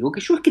 negro amigo,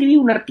 que yo escribí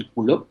un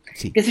artículo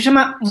que se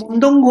llama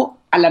Mondongo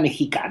a la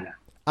mexicana.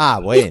 Ah,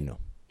 bueno.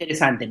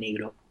 Interesante,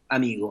 negro,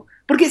 amigo.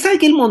 Porque sabe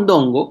que el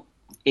mondongo,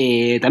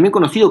 también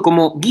conocido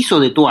como guiso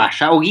de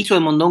toalla, o guiso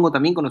de mondongo,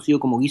 también conocido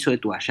como guiso de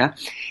toalla,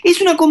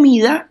 es una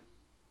comida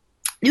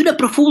de una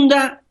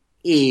profunda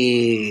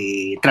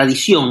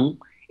tradición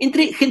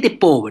entre gente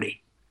pobre. Y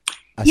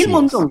el Así es.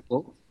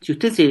 mondongo, si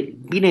usted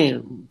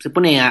se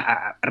pone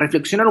a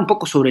reflexionar un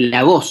poco sobre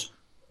la voz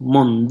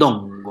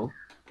mondongo,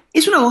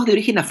 es una voz de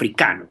origen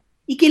africano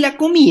y que la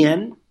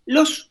comían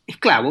los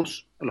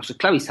esclavos, los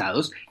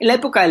esclavizados, en la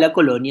época de la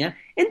colonia.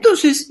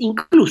 Entonces,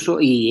 incluso,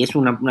 y es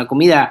una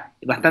comida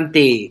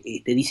bastante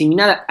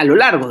diseminada a lo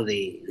largo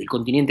del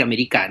continente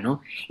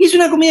americano, y es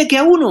una comida que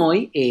aún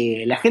hoy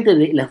la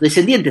gente, los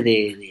descendientes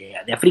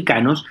de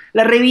africanos,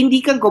 la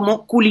reivindican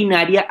como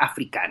culinaria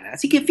africana.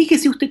 Así que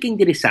fíjese usted qué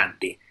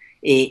interesante.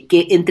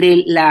 Que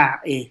entre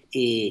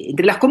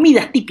las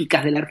comidas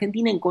típicas de la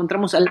Argentina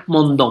encontramos al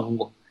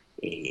mondongo.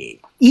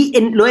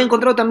 Lo he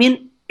encontrado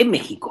también en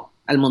México,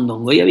 al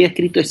mondongo. Y había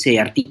escrito ese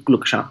artículo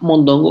que se llama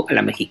Mondongo a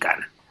la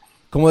Mexicana.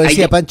 Como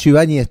decía Pancho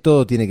Ibáñez,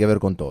 todo tiene que ver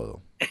con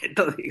todo.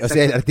 Todo, o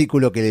sea, el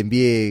artículo que le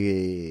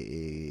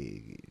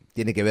envié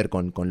tiene que ver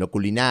con lo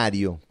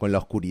culinario, con la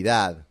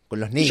oscuridad, con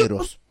los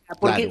negros.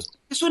 Porque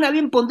suena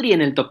bien, pondría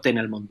en el top 10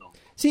 al mondongo.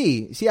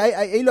 Sí,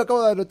 ahí lo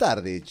acabo de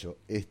anotar, de hecho.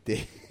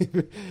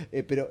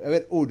 Pero, a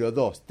ver, 1,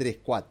 2, 3,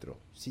 4,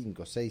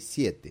 5, 6,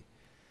 7.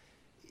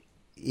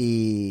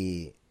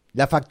 Y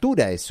la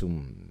factura es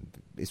un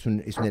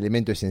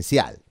elemento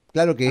esencial.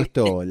 Claro que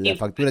la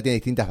factura tiene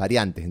distintas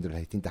variantes entre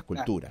las distintas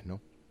culturas,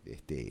 ¿no?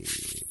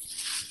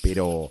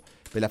 Pero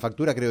la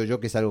factura creo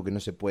yo que es algo que no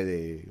se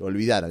puede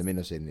olvidar, al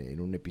menos en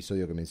un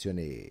episodio que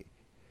mencione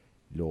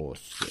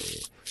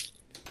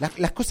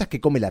las cosas que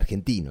come el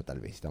argentino,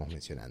 tal vez estamos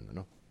mencionando,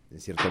 ¿no? En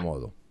cierto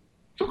modo.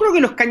 Yo creo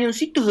que los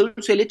cañoncitos de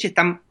dulce de leche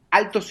están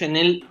altos en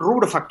el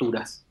rubro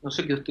facturas. No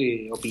sé qué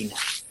usted opina.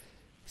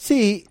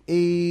 Sí,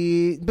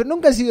 pero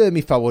nunca han sido de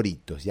mis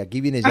favoritos. Y aquí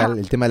viene ya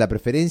el tema de la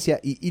preferencia.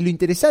 Y lo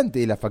interesante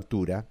de la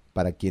factura,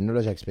 para quien no lo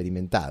haya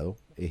experimentado,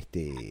 es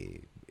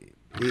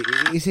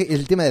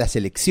el tema de la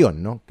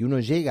selección, ¿no? Que uno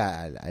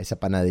llega a esa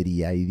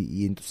panadería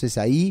y entonces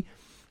ahí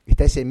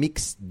está ese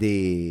mix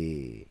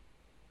de...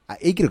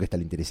 Ahí creo que está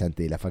lo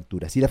interesante de la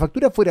factura. Si la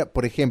factura fuera,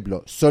 por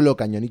ejemplo, solo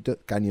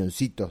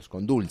cañoncitos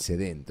con dulce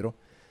dentro,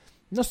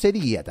 no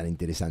sería tan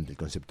interesante el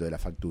concepto de la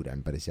factura,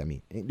 me parece a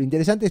mí. Lo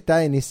interesante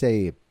está en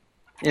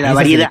la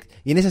variedad.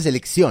 Y en esa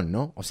selección,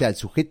 ¿no? O sea, el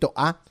sujeto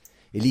A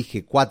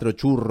elige 4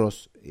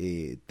 churros,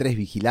 3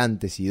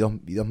 vigilantes y dos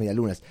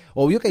medialunas.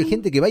 Obvio que hay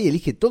gente que va y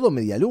elige todo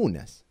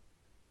medialunas.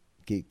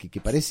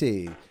 Que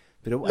parece...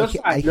 Pero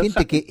hay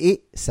gente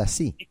que es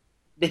así.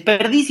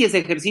 Desperdicia ese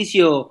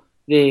ejercicio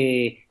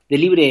de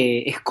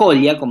libre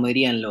escolia, como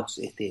dirían los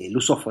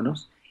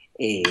lusófonos,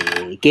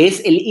 que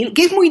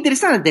es muy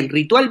interesante el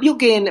ritual. Vio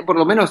que, por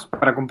lo menos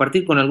para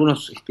compartir con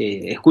algunos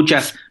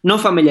escuchas no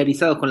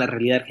familiarizados con la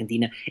realidad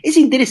argentina, es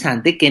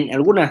interesante que en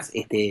algunas,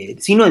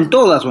 si no en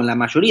todas o en la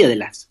mayoría de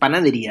las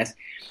panaderías,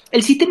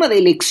 el sistema de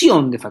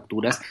elección de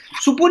facturas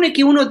supone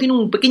que uno tiene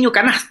un pequeño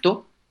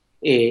canasto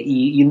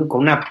y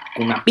con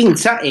una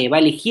pinza va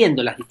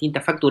eligiendo las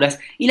distintas facturas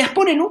y las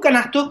pone en un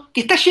canasto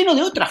que está lleno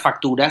de otras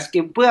facturas,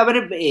 que puede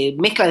haber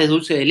mezcla de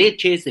dulce de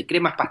leches, de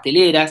cremas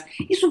pasteleras,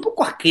 y es un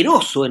poco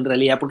asqueroso en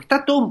realidad, porque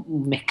está todo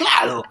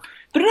mezclado,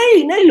 pero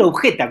nadie lo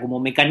objeta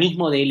como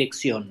mecanismo de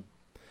elección.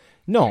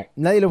 No,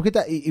 nadie lo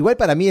objeta. Igual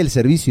para mí el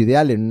servicio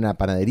ideal en una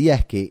panadería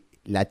es que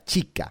la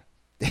chica,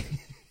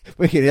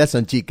 pues en general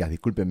son chicas,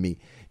 disculpen mi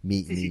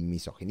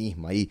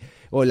misoginismo ahí,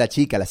 o la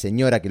chica, la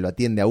señora que lo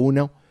atiende a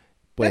uno,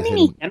 la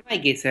minita, no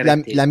hay que ser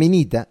la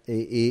minita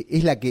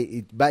es la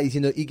que va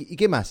diciendo, ¿y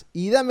qué más?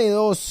 Y dame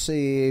 2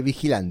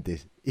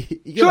 vigilantes.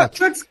 ¿Y qué más?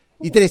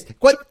 Y 3.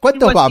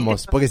 ¿Cuántos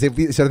vamos? Porque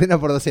se ordena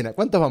por docena.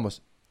 ¿Cuántos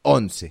vamos?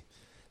 11.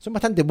 Son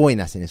bastante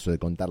buenas en eso de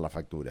contar las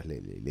facturas, le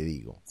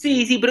digo.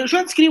 Sí, pero yo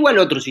adscribo al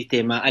otro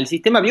sistema. Al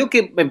sistema, vio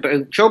que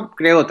yo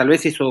creo, tal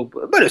vez eso,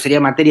 bueno, sería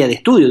materia de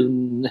estudio,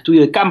 un estudio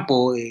de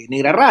campo,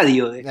 Negra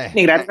Radio,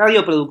 Negra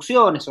Radio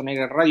Producciones o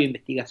Negra Radio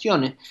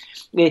Investigaciones,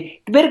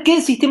 ver qué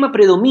sistema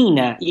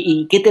predomina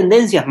y qué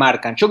tendencias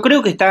marcan. Yo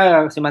creo que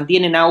se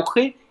mantiene en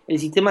auge el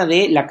sistema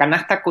de la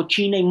canasta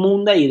cochina,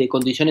 inmunda y de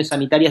condiciones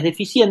sanitarias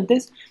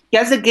deficientes, que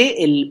hace que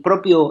el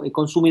propio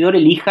consumidor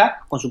elija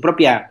con su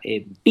propia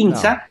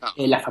pinza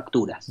las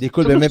facturas.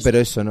 Discúlpeme, pero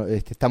eso no,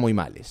 está muy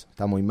mal,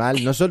 está muy mal,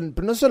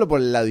 pero no solo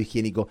por el lado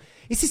higiénico,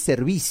 ese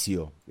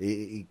servicio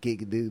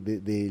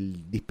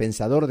del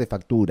dispensador de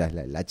facturas,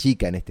 la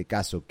chica en este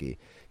caso, que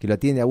lo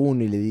atiende a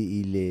uno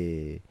y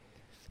le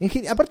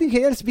aparte, en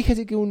general,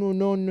 fíjese que uno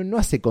no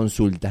hace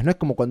consultas. No es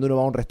como cuando uno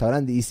va a un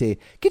restaurante y dice,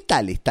 ¿qué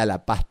tal está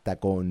la pasta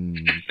con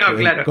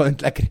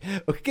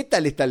 ¿qué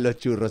tal están los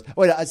churros?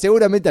 Bueno,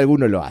 seguramente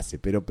alguno lo hace,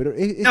 pero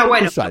es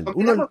usual.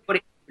 Por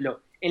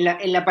ejemplo,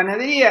 en la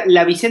panadería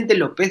La Vicente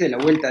López, de la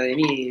vuelta de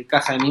mi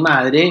casa de mi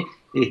madre,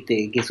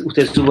 que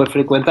usted supo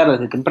frecuentar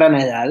desde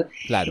temprana edad,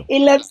 claro.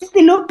 En La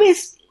Vicente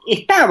López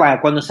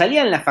estaba, cuando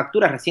salían las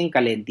facturas recién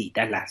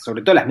calentitas,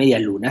 sobre todo las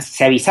medias lunas,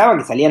 se avisaba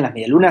que salían las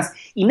medias lunas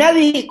y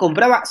nadie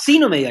compraba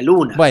sino medias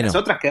lunas. Bueno. Las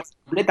otras quedaban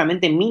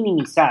completamente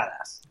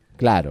minimizadas.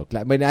 Claro.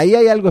 Bueno, ahí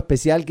hay algo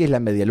especial que es la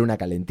medialuna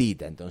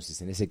calentita.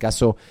 Entonces, en ese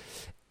caso,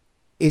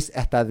 es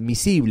hasta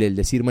admisible el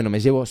decir, bueno, me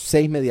llevo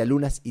 6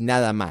 medialunas y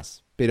nada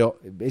más.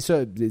 Pero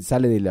eso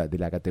sale de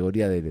la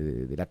categoría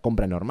de la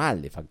compra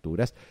normal de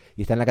facturas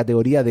y está en la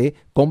categoría de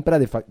compra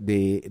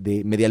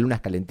de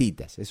medialunas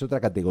calentitas. Es otra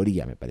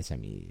categoría, me parece a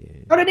mí.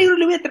 Ahora, Negro,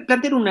 le voy a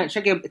plantear una,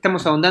 ya que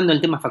estamos ahondando en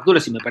el tema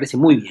facturas y me parece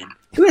muy bien.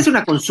 Le voy a hacer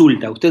una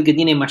consulta, usted que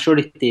tiene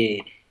mayor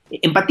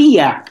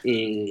empatía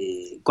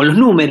con los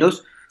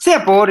números,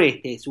 sea por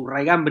su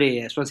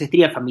raigambre, su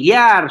ancestría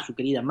familiar, su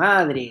querida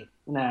madre,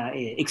 una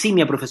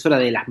eximia profesora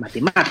de las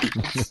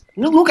matemáticas.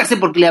 Nunca sé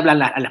por qué le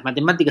hablan a las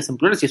matemáticas en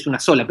plural si es una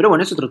sola, pero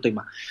bueno, es otro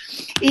tema.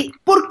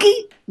 ¿Por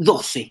qué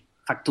 12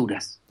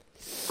 facturas?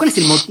 ¿Cuál es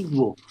el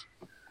motivo?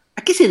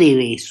 ¿A qué se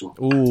debe eso?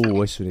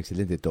 Es un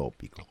excelente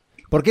tópico.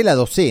 ¿Por qué la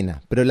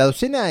docena? Pero la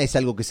docena es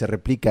algo que se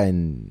replica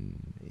en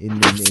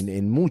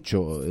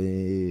mucho,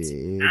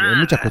 en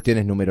muchas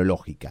cuestiones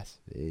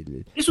numerológicas.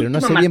 Pero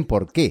no sé bien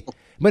por qué.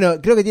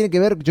 Bueno, creo que tiene que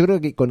ver, yo creo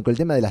que con el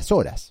tema de las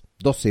horas.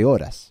 12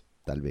 horas,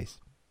 tal vez.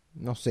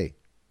 No sé.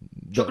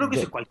 Yo creo que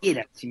eso es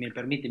cualquiera, si me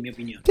permite mi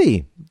opinión.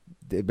 Sí,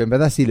 en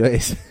verdad sí lo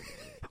es.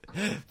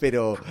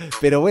 pero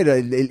bueno,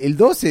 el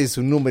 12 es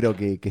un número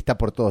que está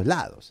por todos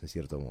lados, en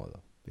cierto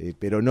modo.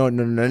 Pero no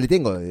le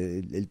tengo.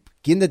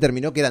 ¿Quién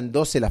determinó que eran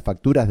 12 las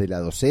facturas de la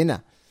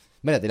docena?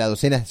 Bueno, de la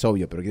docena es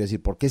obvio, pero quiero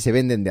decir, ¿por qué se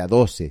venden de a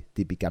 12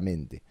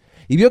 típicamente?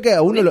 Y vio que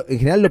a uno en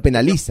general lo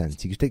penalizan.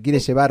 Si usted quiere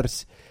llevar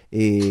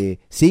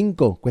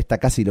 5, cuesta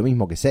casi lo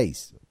mismo que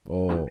 6.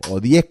 O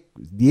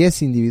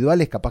 10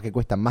 individuales capaz que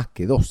cuestan más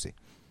que 12.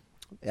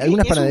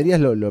 Algunas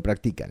panaderías lo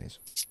practican eso.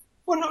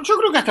 Bueno, yo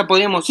creo que hasta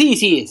podríamos,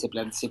 sí,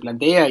 se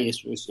plantea y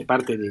es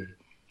parte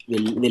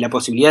de la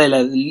posibilidad de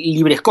la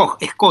libre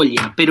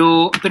escolia,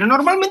 pero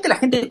normalmente la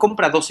gente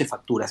compra 12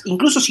 facturas,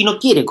 incluso si no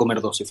quiere comer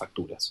 12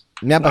 facturas.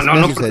 Me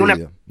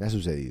ha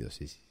sucedido,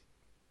 sí.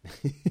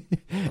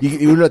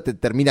 y uno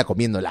termina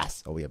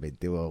comiéndolas,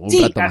 obviamente, un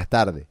rato más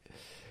tarde.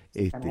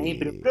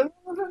 Pero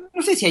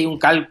no sé si hay un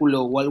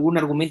cálculo o algún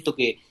argumento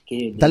que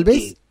tal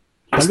vez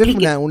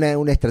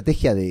una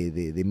estrategia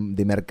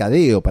de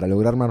mercadeo para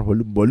lograr más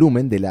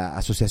volumen de la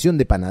Asociación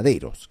de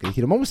Panaderos, que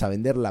dijeron, vamos a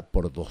venderla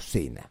por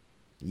docena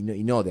y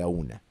no de a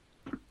una.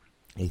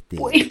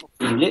 Pues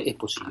es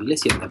posible,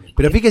 ciertamente.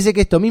 Pero fíjese que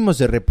esto mismo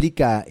se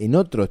replica en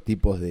otros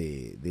tipos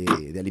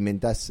de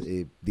alimentos,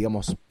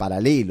 digamos,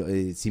 paralelos,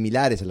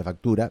 similares a la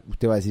factura.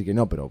 Usted va a decir que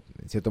no, pero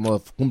en cierto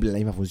modo cumplen la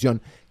misma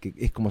función, que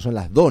es como son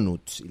las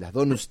donuts, y las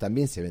donuts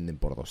también se venden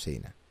por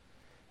docena.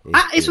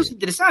 Eso es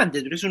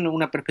interesante, pero es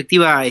una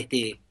perspectiva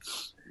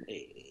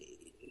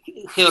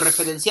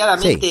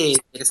georreferenciadamente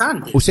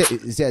interesante. O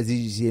sea,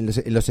 si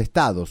en los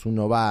estados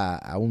uno va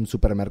a un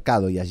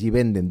supermercado y allí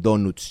venden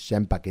donuts ya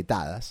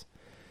empaquetadas,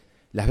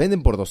 las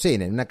venden por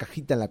docena, en una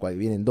cajita en la cual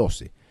vienen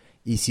 12.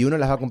 Y si uno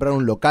las va a comprar a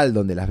un local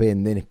donde las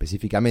venden,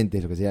 específicamente,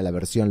 es lo que sería la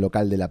versión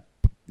local de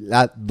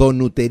la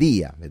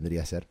donutería,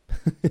 vendría a ser.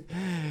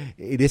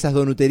 En esas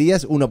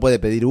donuterías uno puede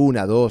pedir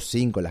 1, 2,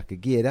 5, las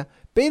que quiera,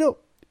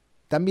 pero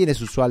también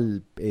es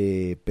usual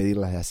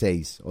pedirlas de a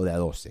 6 o de a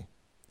 12.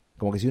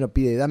 Como que si uno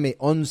pide, dame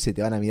 11,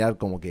 te van a mirar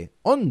como que,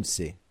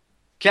 ¿11?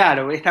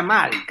 Claro, está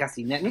mal,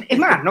 casi. Es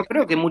más, no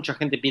creo que mucha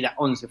gente pida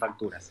 11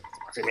 facturas.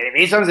 Si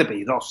pedís 11,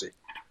 pedís 12.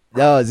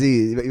 No,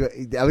 sí,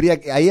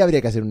 ahí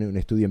habría que hacer un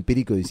estudio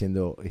empírico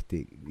diciendo,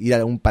 ir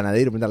a un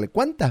panadero y preguntarle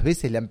cuántas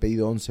veces le han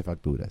pedido 11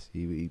 facturas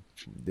y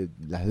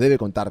las debe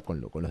contar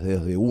con los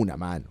dedos de una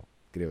mano,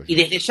 creo yo. Y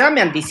desde ya me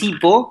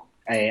anticipo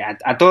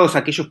a todos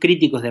aquellos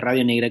críticos de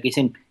Radio Negra que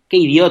dicen, qué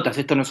idiotas,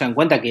 esto no se dan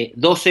cuenta que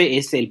 12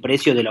 es el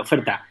precio de la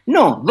oferta.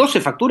 No, 12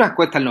 facturas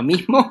cuestan lo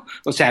mismo,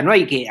 o sea, no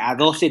hay que a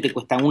 12 te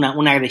cuesta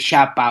una de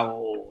chapa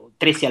o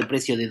 13 al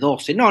precio de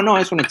 12. No,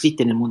 eso no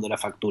existe en el mundo de las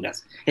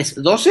facturas. Es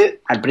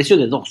 12 al precio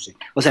de 12.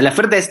 O sea, la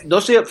oferta es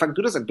 12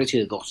 facturas al precio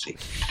de 12.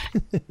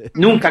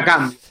 Nunca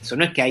cambia eso,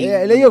 no es que hay...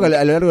 Le digo que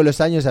a lo largo de los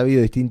años ha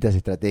habido distintas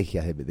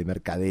estrategias de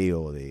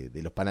mercadeo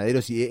de los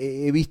panaderos y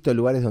he visto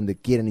lugares donde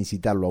quieren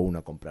incitarlo a uno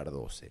a comprar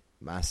 12.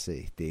 Más,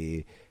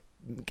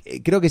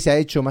 creo que se ha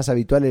hecho más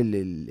habitual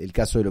el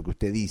caso de lo que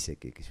usted dice,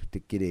 que si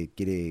usted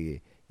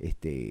quiere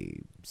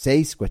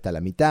 6 cuesta la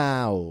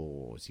mitad,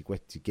 o si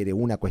quiere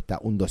una cuesta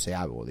un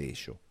doceavo de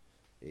ello.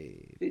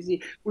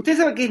 Sí. Usted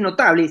sabe que es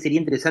notable y sería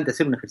interesante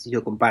hacer un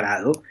ejercicio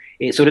comparado,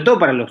 sobre todo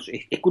para los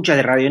escuchas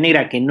de Radio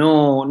Negra que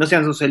no se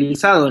han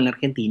socializado en la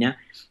Argentina,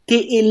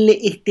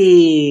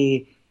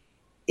 que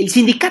el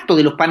sindicato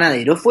de los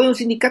panaderos fue un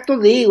sindicato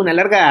de una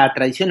larga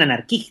tradición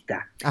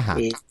anarquista.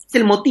 Es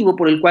el motivo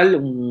por el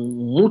cual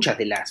muchas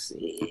de las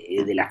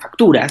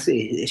facturas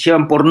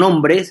llevan por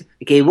nombres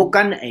que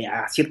evocan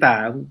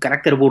a un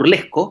carácter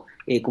burlesco,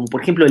 como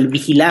por ejemplo el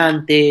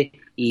vigilante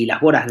y las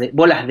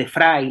bolas de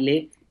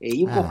fraile,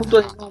 y un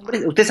conjunto de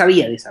nombres. Usted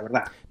sabía de esa,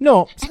 ¿verdad?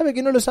 No, sabe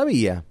que no lo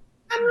sabía.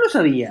 Ah, no lo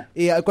sabía.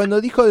 Cuando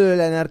dijo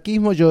del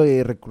anarquismo, yo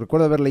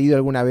recuerdo haber leído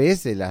alguna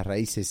vez las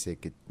raíces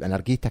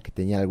anarquistas que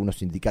tenían algunos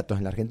sindicatos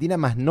en la Argentina,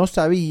 más no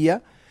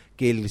sabía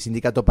que el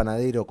sindicato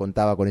panadero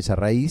contaba con esa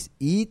raíz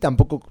y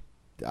tampoco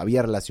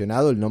había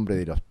relacionado el nombre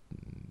de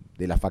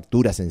las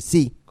facturas en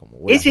sí.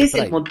 Ese es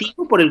el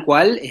motivo por el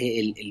cual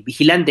el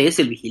vigilante es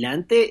el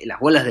vigilante, las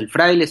bolas del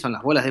fraile son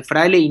las bolas del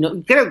fraile, y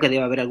creo que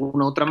debe haber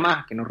alguna otra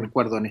más que no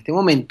recuerdo en este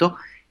momento,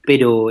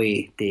 pero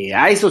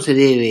a eso se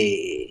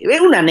debe.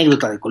 Es una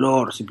anécdota de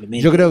color,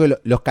 simplemente. Yo creo que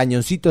los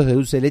cañoncitos de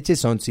dulce de leche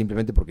son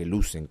simplemente porque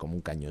lucen como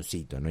un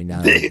cañoncito. No hay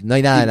nada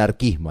de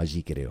anarquismo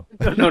allí, creo.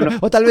 No.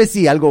 O tal vez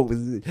sí, algo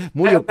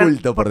muy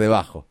oculto por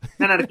debajo.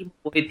 Anarquismo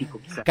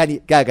poético, quizás.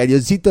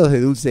 Cañoncitos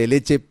de dulce de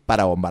leche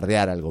para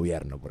bombardear al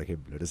gobierno, por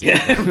ejemplo. No sé,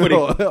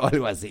 o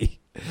algo así.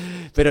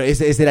 Pero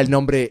ese era el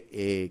nombre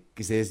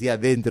que se decía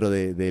dentro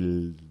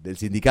del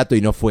sindicato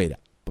y no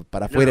fuera.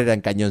 Para afuera eran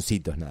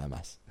cañoncitos nada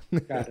más.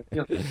 Claro.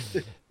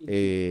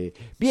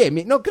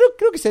 Bien, no,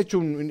 creo que se ha hecho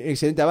un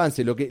excelente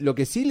avance. Lo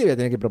que sí le voy a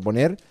tener que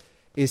proponer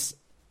es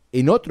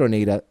en otro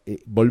Negra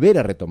volver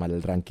a retomar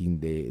el ranking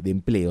de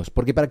empleos,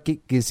 porque para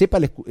que sepa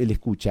el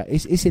escucha,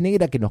 es ese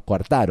Negra que nos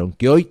coartaron,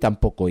 que hoy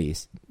tampoco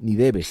es, ni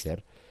debe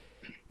ser.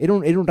 Era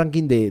un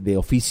ranking de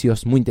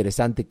oficios muy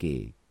interesante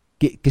que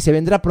se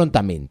vendrá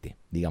prontamente,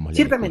 digamos.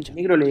 Ciertamente,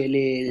 Negro,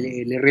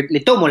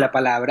 le tomo la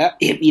palabra,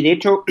 y de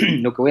hecho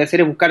lo que voy a hacer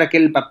es buscar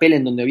aquel papel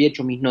en donde había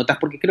hecho mis notas,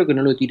 porque creo que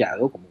no lo he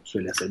tirado, como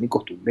suele ser mi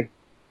costumbre,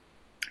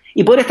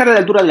 y poder estar a la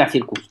altura de las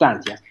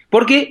circunstancias,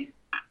 porque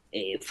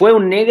fue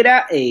un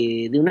Negra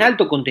de un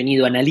alto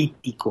contenido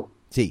analítico.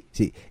 Sí.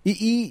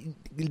 Y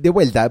de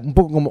vuelta, un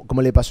poco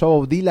como le pasó a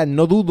Bob Dylan,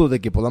 no dudo de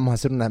que podamos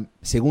hacer una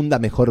segunda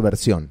mejor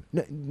versión.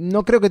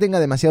 No creo que tenga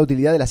demasiada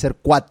utilidad el hacer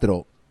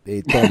 4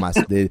 tomas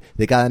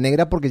de cada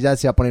Negra, porque ya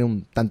se va a poner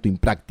un tanto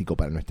impráctico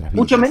para nuestras vidas.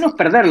 Mucho menos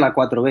perderla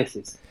 4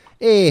 veces.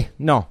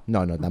 No,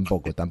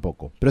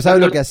 tampoco. Pero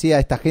 ¿sabes lo que hacía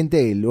esta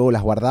gente? Luego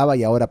las guardaba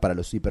y ahora para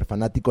los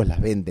hiperfanáticos las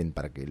venden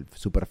para que el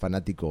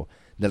superfanático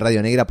del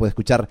Radio Negra pueda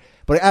escuchar.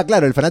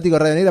 Claro, el fanático de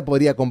Radio Negra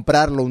podría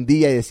comprarlo un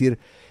día y decir,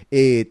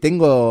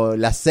 tengo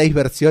las 6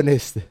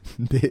 versiones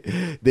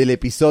del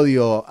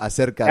episodio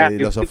acerca de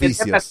los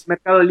oficios.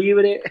 Mercado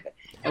Libre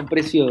a un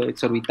precio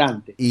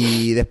exorbitante.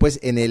 Y después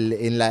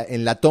en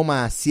la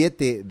toma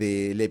 7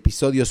 del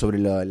episodio sobre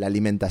la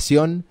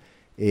alimentación,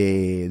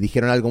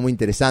 dijeron algo muy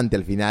interesante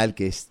al final,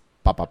 que es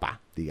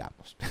papá,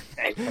 digamos.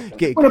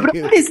 Bueno,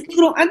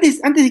 pero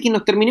antes de que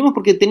nos terminemos,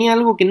 porque tenía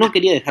algo que no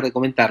quería dejar de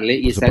comentarle,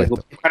 y es algo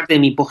que es parte de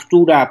mi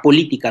postura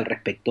política al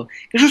respecto,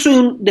 que yo soy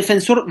un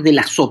defensor de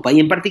la sopa, y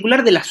en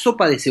particular de la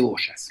sopa de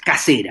cebollas,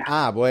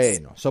 casera.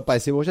 Bueno, sopa de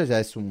cebollas ya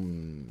es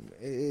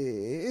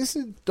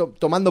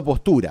tomando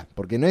postura,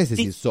 porque no es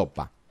decir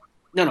sopa.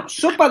 No,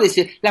 sopa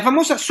de la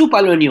famosa sopa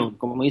a l'oignon,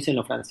 como dicen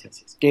los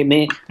franceses, que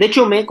de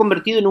hecho me he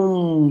convertido en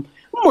un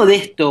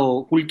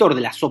modesto cultor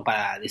de la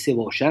sopa de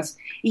cebollas,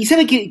 y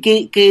sabe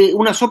que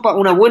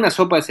una buena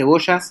sopa de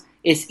cebollas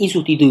es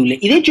insustituible.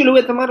 Y de hecho le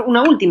voy a tomar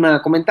una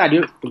última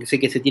comentario, porque sé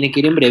que se tiene que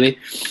ir en breve,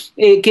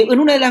 que en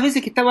una de las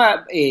veces que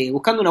estaba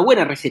buscando una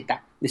buena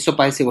receta de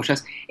sopa de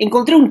cebollas,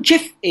 encontré un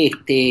chef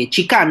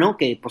chicano,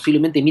 que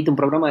posiblemente emite un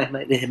programa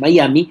desde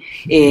Miami,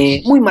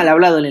 muy mal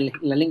hablado en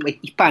la lengua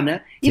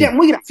hispana, y era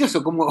muy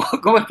gracioso cómo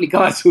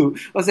explicaba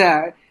o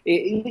sea,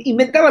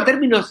 inventaba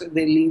términos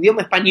del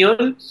idioma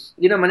español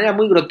de una manera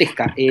muy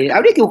grotesca.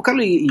 Habría que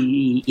buscarlo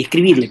y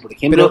escribirle, por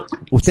ejemplo.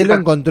 Pero usted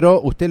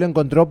lo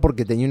encontró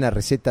porque tenía una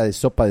receta de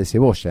sopa de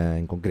cebolla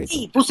en concreto.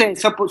 Sí, puse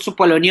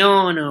sopa al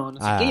oñón o no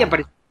sé qué, y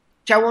apareció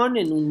un chabón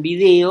en un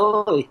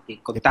video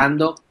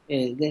contando.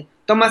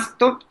 Tomas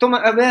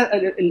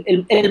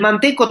el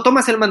manteco,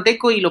 tomas el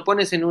manteco y lo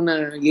pones en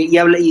una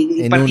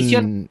y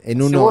partición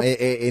en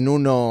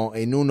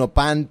uno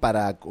pan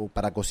para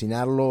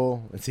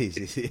cocinarlo. Sí.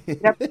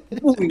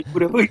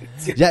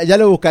 Ya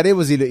lo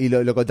buscaremos y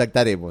lo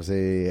contactaremos,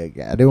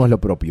 haremos lo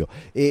propio.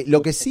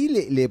 Lo que sí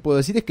le puedo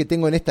decir es que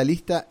tengo en esta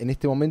lista en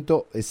este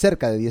momento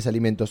cerca de 10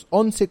 alimentos,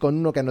 11 con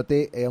uno que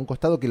anoté a un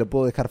costado que lo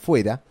puedo dejar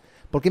fuera,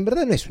 porque en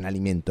verdad no es un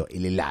alimento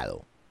el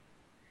helado.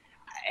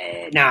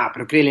 No,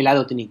 pero creo que el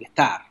helado tiene que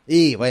estar.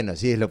 Y bueno,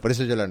 sí, por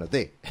eso yo lo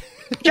anoté.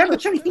 Ya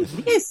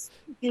dijiste 10.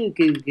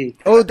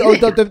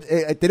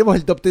 Tenemos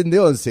el top 10 de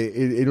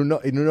 11 en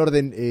un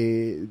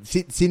orden,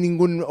 sin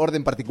ningún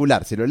orden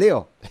particular. ¿Se lo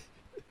leo?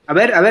 A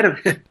ver.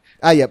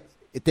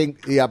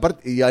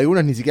 Aparte, y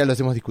algunos ni siquiera los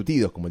hemos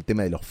discutido, como el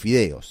tema de los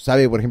fideos.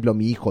 Sabe, por ejemplo,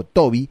 mi hijo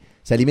Toby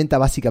se alimenta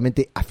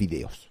básicamente a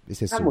fideos.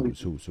 Esa es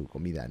su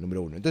comida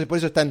número 1. Entonces, por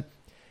eso están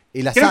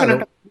el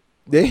asado.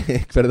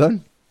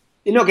 ¿Perdón?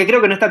 No, que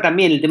creo que no está tan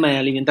bien el tema de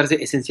alimentarse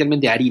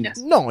esencialmente de harinas.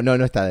 No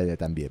está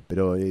tan bien,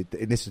 pero en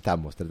eso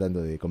estamos,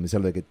 tratando de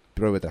convencerlo de que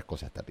pruebe otras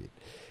cosas también.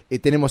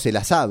 Tenemos el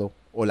asado,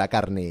 o la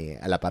carne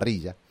a la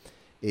parrilla,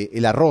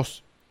 el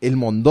arroz, el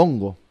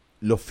mondongo,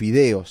 los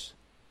fideos,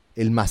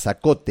 el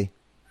masacote,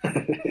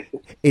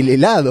 el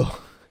helado,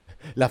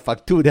 las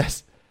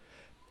facturas,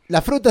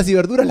 Las frutas y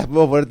verduras las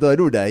podemos poner todas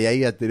en una y ahí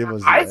ya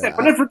tenemos...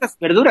 Poner frutas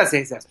y verduras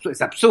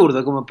es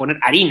absurdo, como poner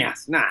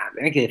harinas. Nada,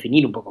 tenés que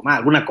definir un poco más,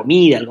 alguna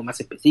comida, algo más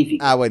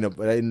específico. Bueno,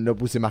 por ahí no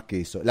puse más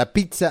que eso. La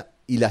pizza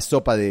y la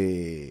sopa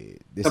de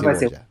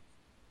cebolla.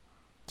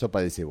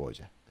 Sopa de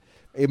cebolla.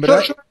 En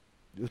verdad,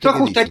 yo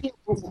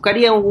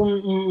buscaría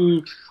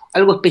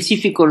algo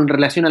específico en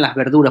relación a las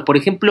verduras. Por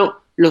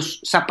ejemplo,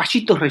 los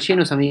zapallitos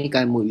rellenos a mí me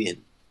caen muy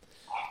bien.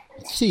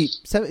 Sí,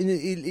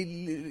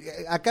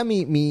 acá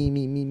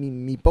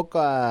mi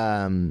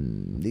poca,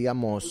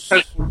 digamos,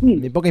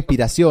 mi poca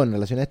inspiración en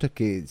relación a esto es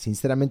que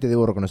sinceramente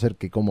debo reconocer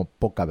que como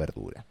poca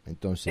verdura.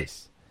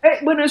 Entonces...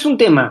 bueno, es un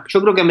tema, yo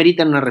creo que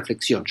amerita una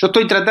reflexión. Yo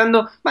estoy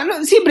tratando,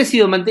 siempre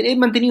he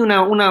mantenido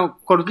una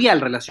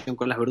cordial relación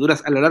con las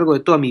verduras a lo largo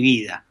de toda mi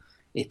vida.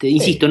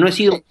 Insisto, no he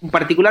sido un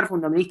particular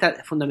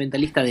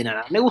fundamentalista de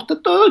nada. Me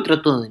gusta todo y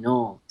trato de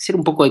no ser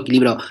un poco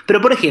equilibrado. Pero,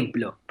 por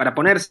ejemplo, para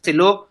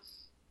ponérselo...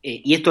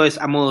 y esto es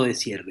a modo de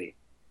cierre,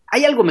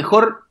 ¿hay algo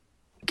mejor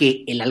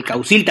que el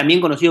alcaucil,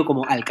 también conocido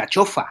como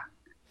alcachofa?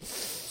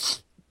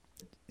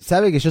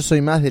 ¿Sabe que yo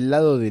soy más del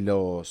lado de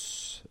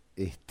los,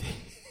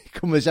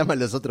 ¿cómo se llaman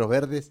los otros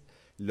verdes?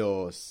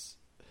 Los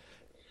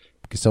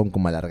que son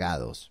como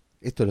alargados.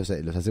 Estos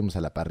los hacemos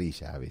a la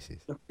parrilla a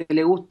veces. ¿Los que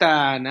le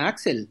gustan a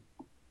Axel?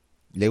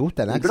 ¿Le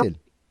gustan a Axel?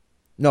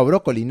 No,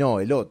 brócoli no,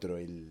 el otro,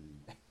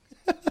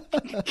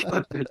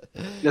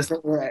 Los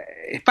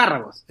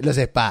espárragos. Los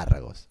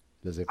espárragos.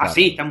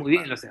 Sí, están muy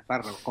bien los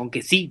espárragos, con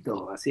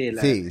quesito, así de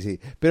la... Sí,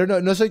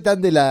 pero no soy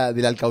tan del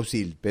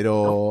alcaucil,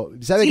 pero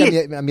no. ¿Sabe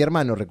que a mi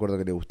hermano recuerdo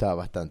que le gustaba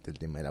bastante el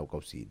tema del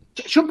alcaucil?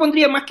 Yo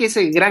pondría más que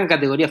esa gran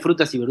categoría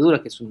frutas y verduras,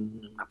 que es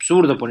un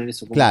absurdo poner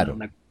eso como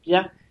una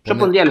comida. Yo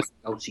pondría los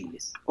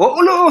alcauciles.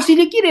 O si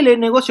le quiere el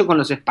negocio con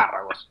los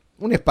espárragos.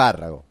 Un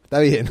espárrago, está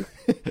bien.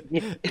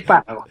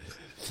 Espárrago.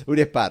 Un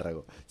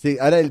espárrago. Sí,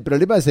 ahora el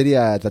problema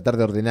sería tratar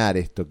de ordenar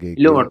esto.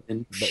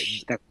 Orden,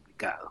 está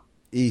complicado.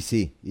 Y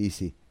sí.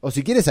 O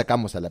si quieres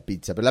sacamos a la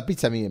pizza, pero la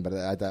pizza a mí, en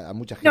verdad, a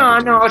mucha gente...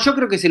 No, yo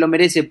creo que se lo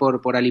merece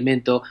por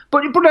alimento,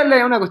 por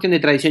una cuestión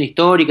de tradición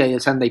histórica y del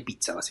Sunday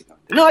pizza,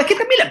 básicamente. No, es que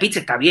también la pizza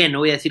está bien, no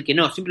voy a decir que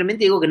no,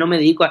 simplemente digo que no me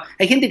dedico a...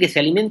 Hay gente que se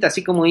alimenta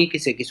así como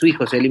que su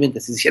hijo se alimenta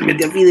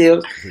esencialmente a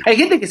fideos, sí. Hay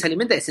gente que se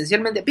alimenta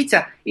esencialmente a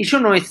pizza, y yo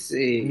no es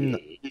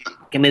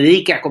que me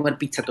dedique a comer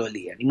pizza todo el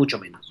día, ni mucho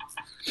menos.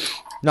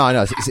 No,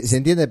 se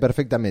entiende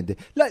perfectamente.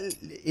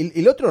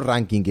 El otro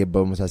ranking que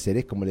podemos hacer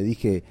es, como le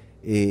dije...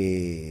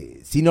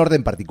 sin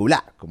orden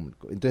particular.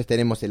 Entonces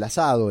tenemos el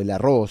asado, el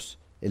arroz,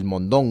 el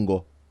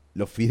mondongo,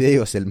 los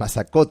fideos, el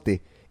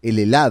masacote, el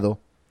helado,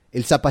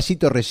 el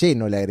zapallito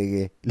relleno, le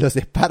agregué, los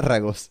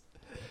espárragos.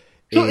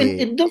 Yo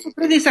en 2 o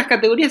 3 de esas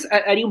categorías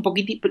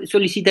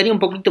solicitaría un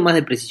poquito más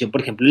de precisión.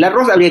 Por ejemplo, el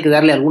arroz habría que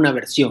darle alguna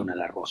versión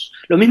al arroz.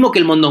 Lo mismo que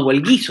el mondongo,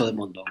 el guiso de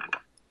mondongo.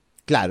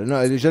 Claro,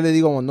 no, yo le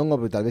digo mondongo,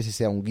 pero tal vez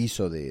sea un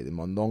guiso de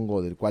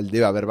mondongo del cual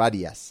debe haber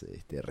varias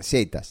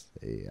recetas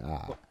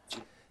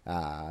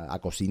a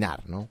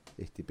cocinar, ¿no?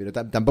 Pero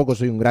tampoco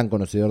soy un gran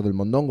conocedor del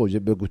mondongo. Yo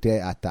veo que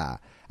usted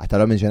hasta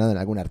lo ha mencionado en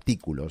algún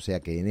artículo, o sea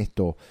que en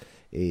esto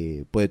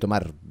puede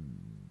tomar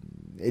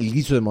el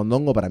guiso de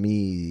mondongo. Para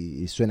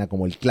mí suena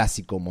como el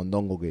clásico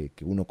mondongo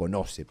que uno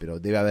conoce, pero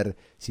debe haber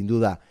sin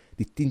duda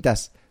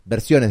distintas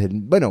versiones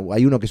bueno,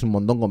 hay uno que es un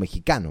mondongo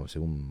mexicano,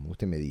 según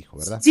usted me dijo,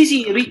 ¿verdad?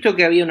 Sí, he visto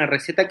que había una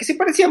receta que se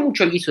parecía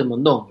mucho al guiso de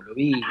mondongo, lo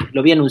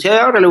vi anunciado,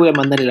 ahora le voy a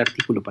mandar el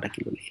artículo para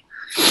que lo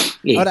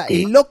lea. Ahora,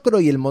 ¿el locro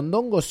y el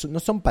mondongo no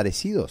son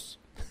parecidos?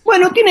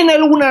 Bueno, tienen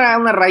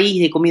una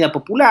raíz de comida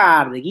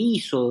popular, de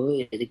guiso,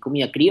 de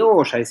comida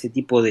criolla, ese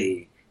tipo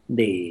de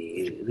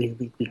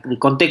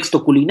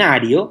contexto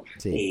culinario,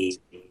 sí.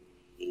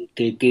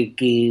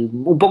 Que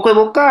un poco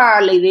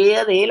evoca la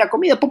idea de la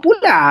comida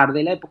popular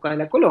de la época de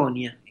la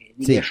colonia,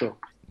 diría yo.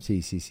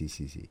 Sí.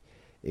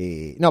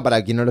 No,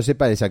 para quien no lo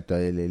sepa, exacto,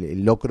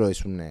 el locro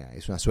es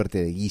una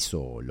suerte de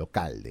guiso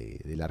local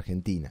de la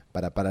Argentina,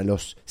 para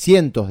los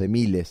cientos de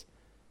miles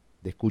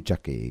de escuchas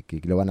que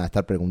lo van a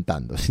estar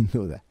preguntando, sin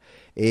duda.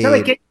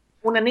 ¿Sabes qué?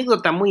 Una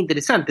anécdota muy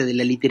interesante de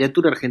la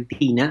literatura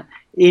argentina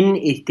en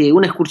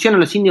una excursión a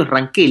los indios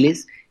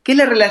ranqueles, que es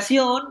la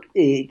relación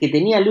que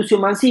tenía Lucio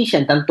Mansilla,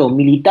 en tanto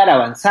militar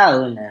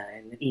avanzado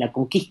en la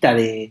conquista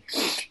de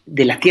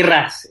las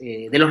tierras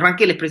de los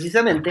ranqueles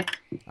precisamente,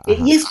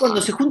 y es cuando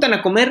se juntan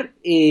a comer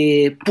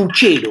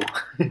puchero,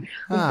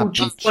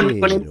 puchero.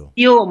 Con el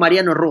tío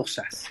Mariano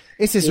Rosas.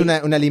 Ese es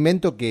un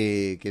alimento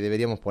que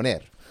deberíamos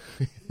poner.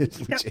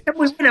 Está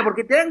muy buena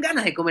porque te dan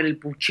ganas de comer el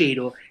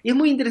puchero, y es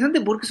muy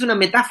interesante porque es una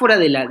metáfora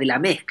de la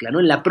mezcla, ¿no?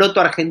 En la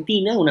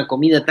proto-argentina, una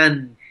comida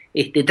tan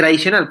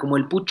tradicional como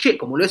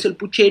como lo es el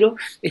puchero,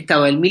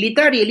 estaba el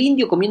militar y el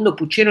indio comiendo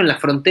puchero en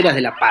las fronteras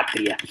de la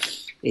patria.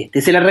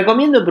 Se la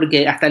recomiendo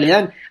porque hasta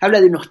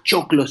habla de unos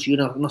choclos y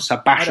unos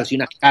zapallos y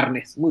unas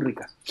carnes muy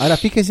ricas. Ahora,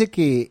 fíjese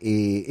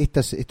que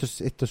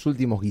estos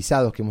últimos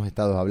guisados que hemos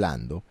estado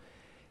hablando,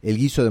 el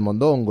guiso de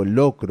mondongo, el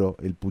locro,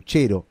 el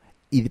puchero,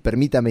 y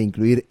permítame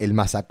incluir el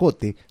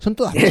masacote, son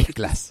todas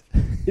mezclas.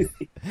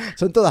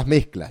 Son todas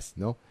mezclas,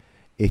 ¿no?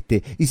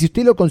 Y si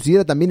usted lo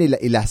considera también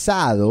el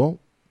asado,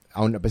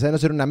 a pesar de no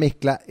ser una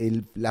mezcla,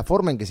 la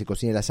forma en que se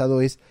cocina el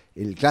asado es,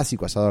 el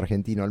clásico asado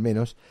argentino al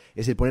menos,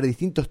 es el poner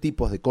distintos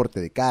tipos de corte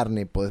de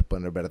carne, podés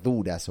poner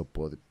verduras, o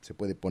se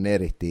puede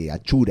poner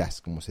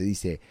achuras, como se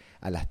dice,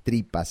 a las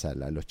tripas, a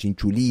los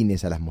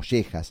chinchulines, a las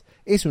mollejas.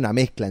 Es una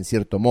mezcla en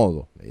cierto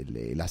modo,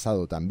 el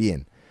asado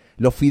también.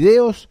 Los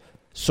fideos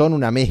son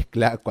una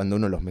mezcla cuando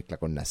uno los mezcla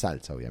con una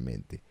salsa,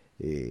 obviamente.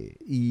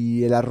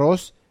 Y el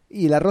arroz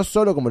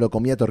solo, como lo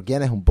comía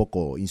Torquiana, es un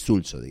poco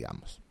insulso,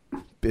 digamos.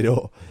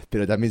 Pero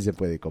también se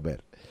puede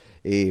comer.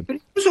 Pero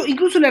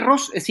incluso el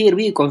arroz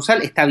hervido y con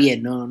sal está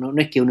bien, no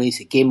es que uno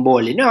dice que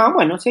embole. No,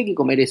 bueno, sí hay que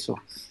comer eso.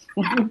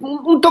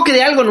 Un toque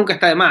de algo nunca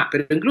está de más,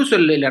 pero incluso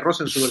el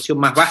arroz en su versión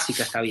más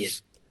básica está bien.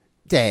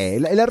 Sí,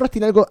 el arroz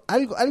tiene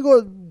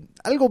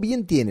algo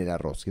bien tiene el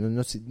arroz, que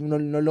uno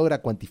no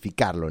logra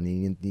cuantificarlo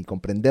ni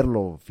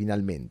comprenderlo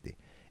finalmente.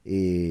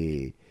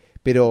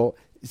 Pero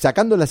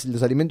sacando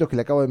los alimentos que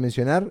le acabo de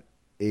mencionar,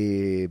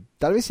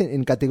 tal vez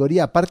en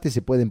categoría aparte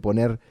se pueden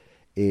poner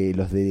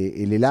los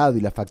del helado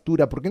y la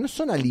factura, porque no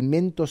son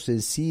alimentos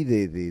en sí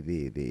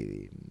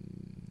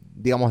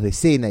digamos, de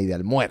cena y de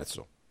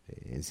almuerzo,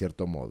 en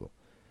cierto modo.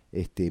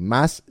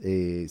 Más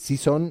sí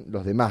son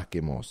los demás que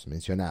hemos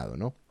mencionado,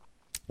 ¿no?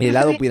 El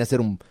helado puede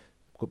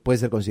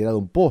ser considerado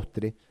un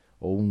postre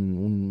o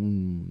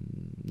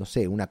no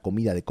sé, una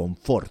comida de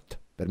confort.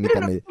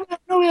 Permítame.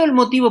 No veo el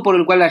motivo por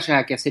el cual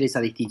haya que hacer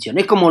esa distinción.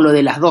 Es como lo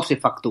de las 12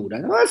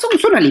 facturas, ¿no?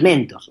 Son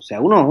alimentos, o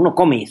sea, uno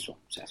come eso.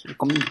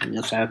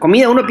 O sea,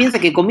 comida, uno piensa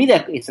que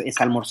comida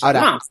es almorzar.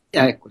 Ahora, no,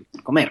 es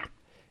comer.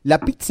 La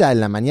pizza en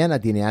la mañana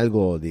tiene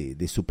algo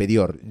de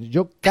superior.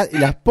 Yo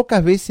las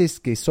pocas veces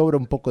que sobra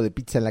un poco de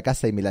pizza en la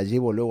casa y me la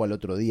llevo luego al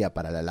otro día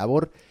para la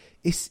labor,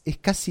 es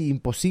casi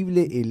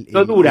imposible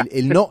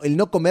el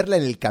no comerla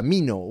en el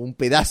camino, un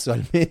pedazo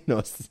al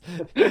menos.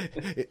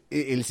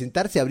 El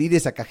sentarse a abrir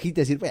esa cajita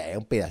y decir,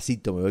 un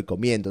pedacito me voy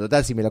comiendo.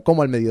 Total, si me lo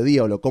como al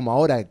mediodía o lo como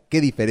ahora, ¿qué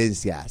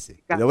diferencia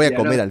hace? Me lo voy a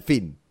comer al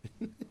fin.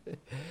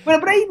 Bueno,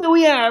 por ahí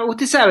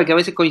usted sabe que a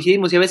veces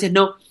coincidimos y a veces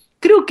no.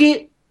 Creo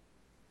que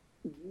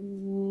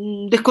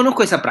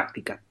desconozco esa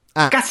práctica.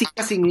 Casi,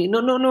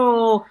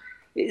 no.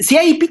 Si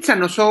hay pizza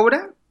no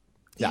sobra.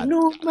 Claro.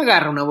 No me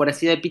agarra una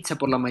voracidad de pizza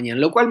por la mañana,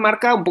 lo cual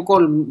marca un poco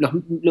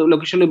lo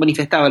que yo le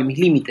manifestaba, mis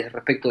límites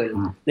respecto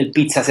del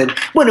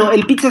pizzacentrismo. Bueno,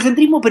 el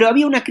pizzacentrismo, pero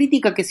había una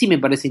crítica que sí me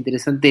parece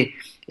interesante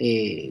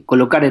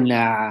colocar en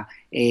la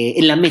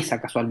mesa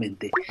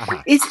casualmente.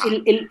 Ajá. Es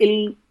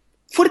el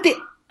fuerte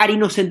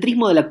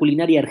harinocentrismo de la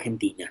culinaria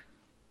argentina.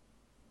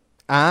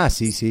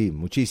 Sí,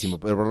 muchísimo,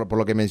 por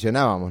lo que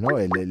mencionábamos, ¿no?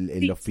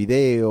 Los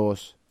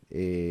fideos...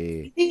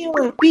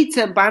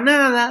 pizza,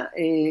 empanada,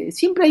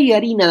 siempre hay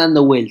harina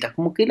dando vueltas,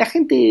 como que la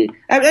gente,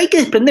 hay que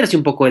desprenderse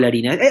un poco de la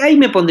harina. Ahí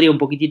me pondría un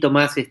poquitito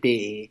más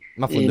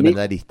más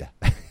fundamentalista.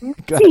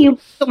 Claro. Sí, un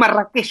poquito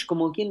marrakech,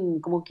 como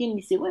quien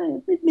dice,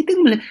 bueno,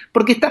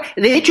 porque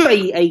de hecho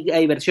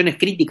hay versiones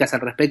críticas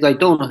al respecto, hay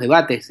todos unos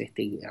debates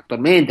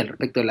actualmente al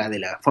respecto de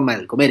la forma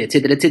de comer,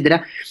 etcétera,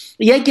 etcétera,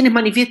 y hay quienes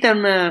manifiestan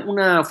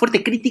una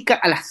fuerte crítica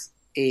a las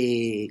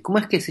 ¿cómo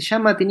es que se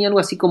llama? Tenía algo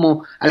así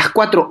como a las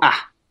 4A.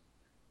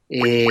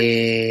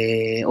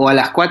 O a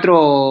las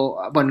 4,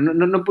 bueno,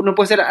 no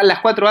puede ser a las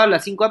 4A o a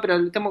las 5A, pero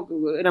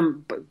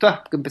eran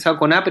todas que empezaban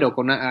con A, pero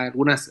con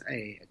algunas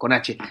con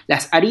H.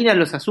 Las harinas,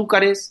 los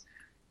azúcares,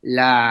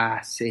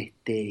 las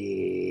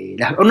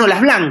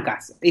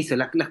blancas, eso,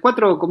 las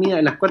 4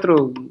 comidas, las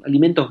 4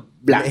 alimentos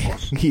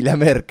blancos. Y la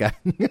merca.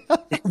 Bueno,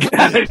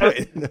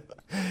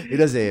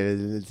 no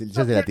sé,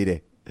 yo se la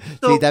tiré.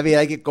 Sí, también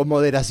hay que, con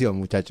moderación,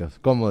 muchachos,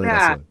 con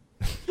moderación.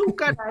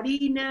 Azúcar,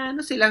 harina,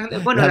 no sé, la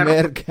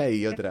merca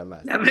y otra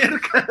más. La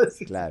merca,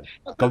 sí. Claro,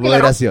 con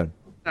moderación.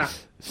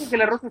 Creo que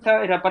el arroz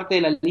era parte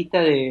de la lista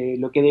de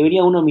lo que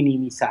debería uno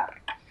minimizar.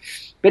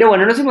 Pero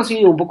bueno, nos hemos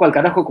ido un poco al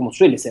carajo como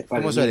suele ser.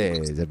 Como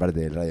suele ser parte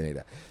del Radio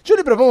Negra. Yo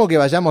le propongo que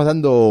vayamos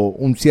dando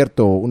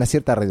una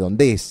cierta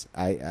redondez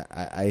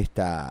a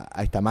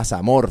esta masa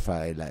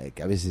amorfa,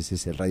 que a veces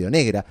es el Radio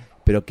Negra,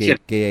 pero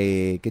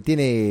que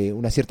tiene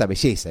una cierta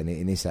belleza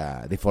en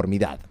esa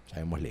deformidad,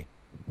 llamémosle.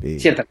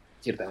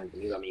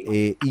 Ciertamente, amigo.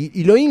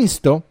 Y lo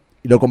insto,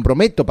 y lo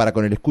comprometo para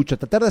con el escucho, a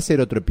tratar de hacer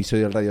otro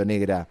episodio del Radio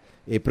Negra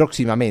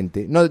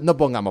próximamente, no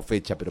pongamos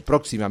fecha, pero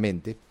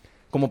próximamente,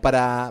 como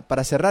para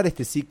cerrar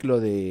este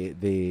ciclo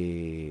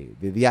de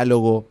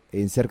diálogo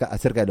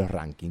acerca de los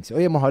rankings.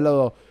 Hoy hemos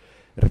hablado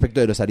respecto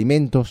de los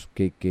alimentos,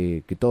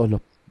 que todos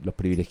los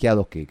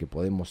privilegiados que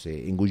podemos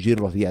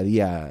engullirlos día a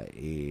día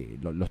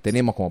los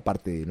tenemos como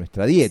parte de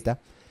nuestra dieta.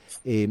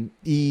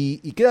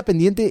 Y queda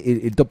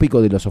pendiente el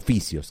tópico de los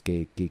oficios,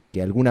 que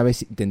alguna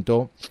vez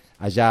intentó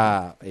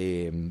allá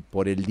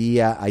por el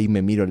día, ahí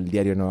me miro el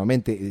diario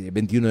nuevamente,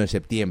 21 de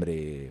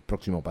septiembre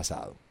próximo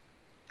pasado.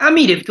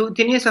 Mire, tú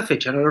tenías esa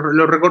fecha,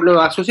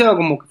 lo asociaba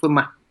como que fue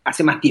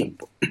hace más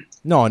tiempo.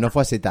 No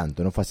fue hace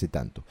tanto,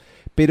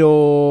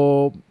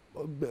 pero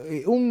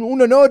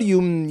un honor y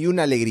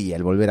una alegría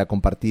el volver a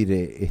compartir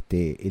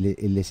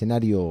el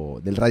escenario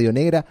del Radio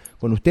Negra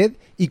con usted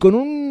y con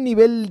un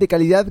nivel de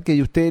calidad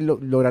que usted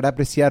logrará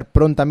apreciar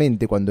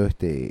prontamente cuando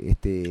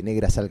este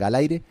Negra salga al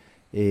aire,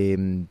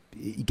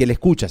 y que le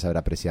escucha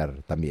sabrá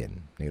apreciar también,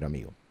 negro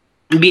amigo.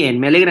 Bien,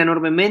 me alegra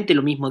enormemente,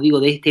 lo mismo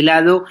digo de este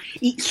lado,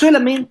 y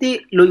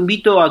solamente lo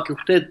invito a que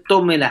usted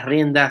tome las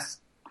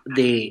riendas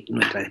de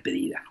nuestra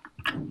despedida.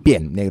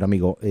 Bien, negro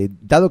amigo,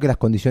 dado que las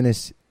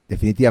condiciones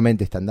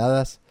definitivamente están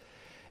dadas,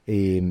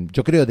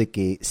 yo creo de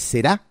que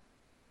será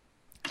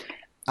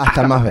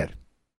hasta más ver.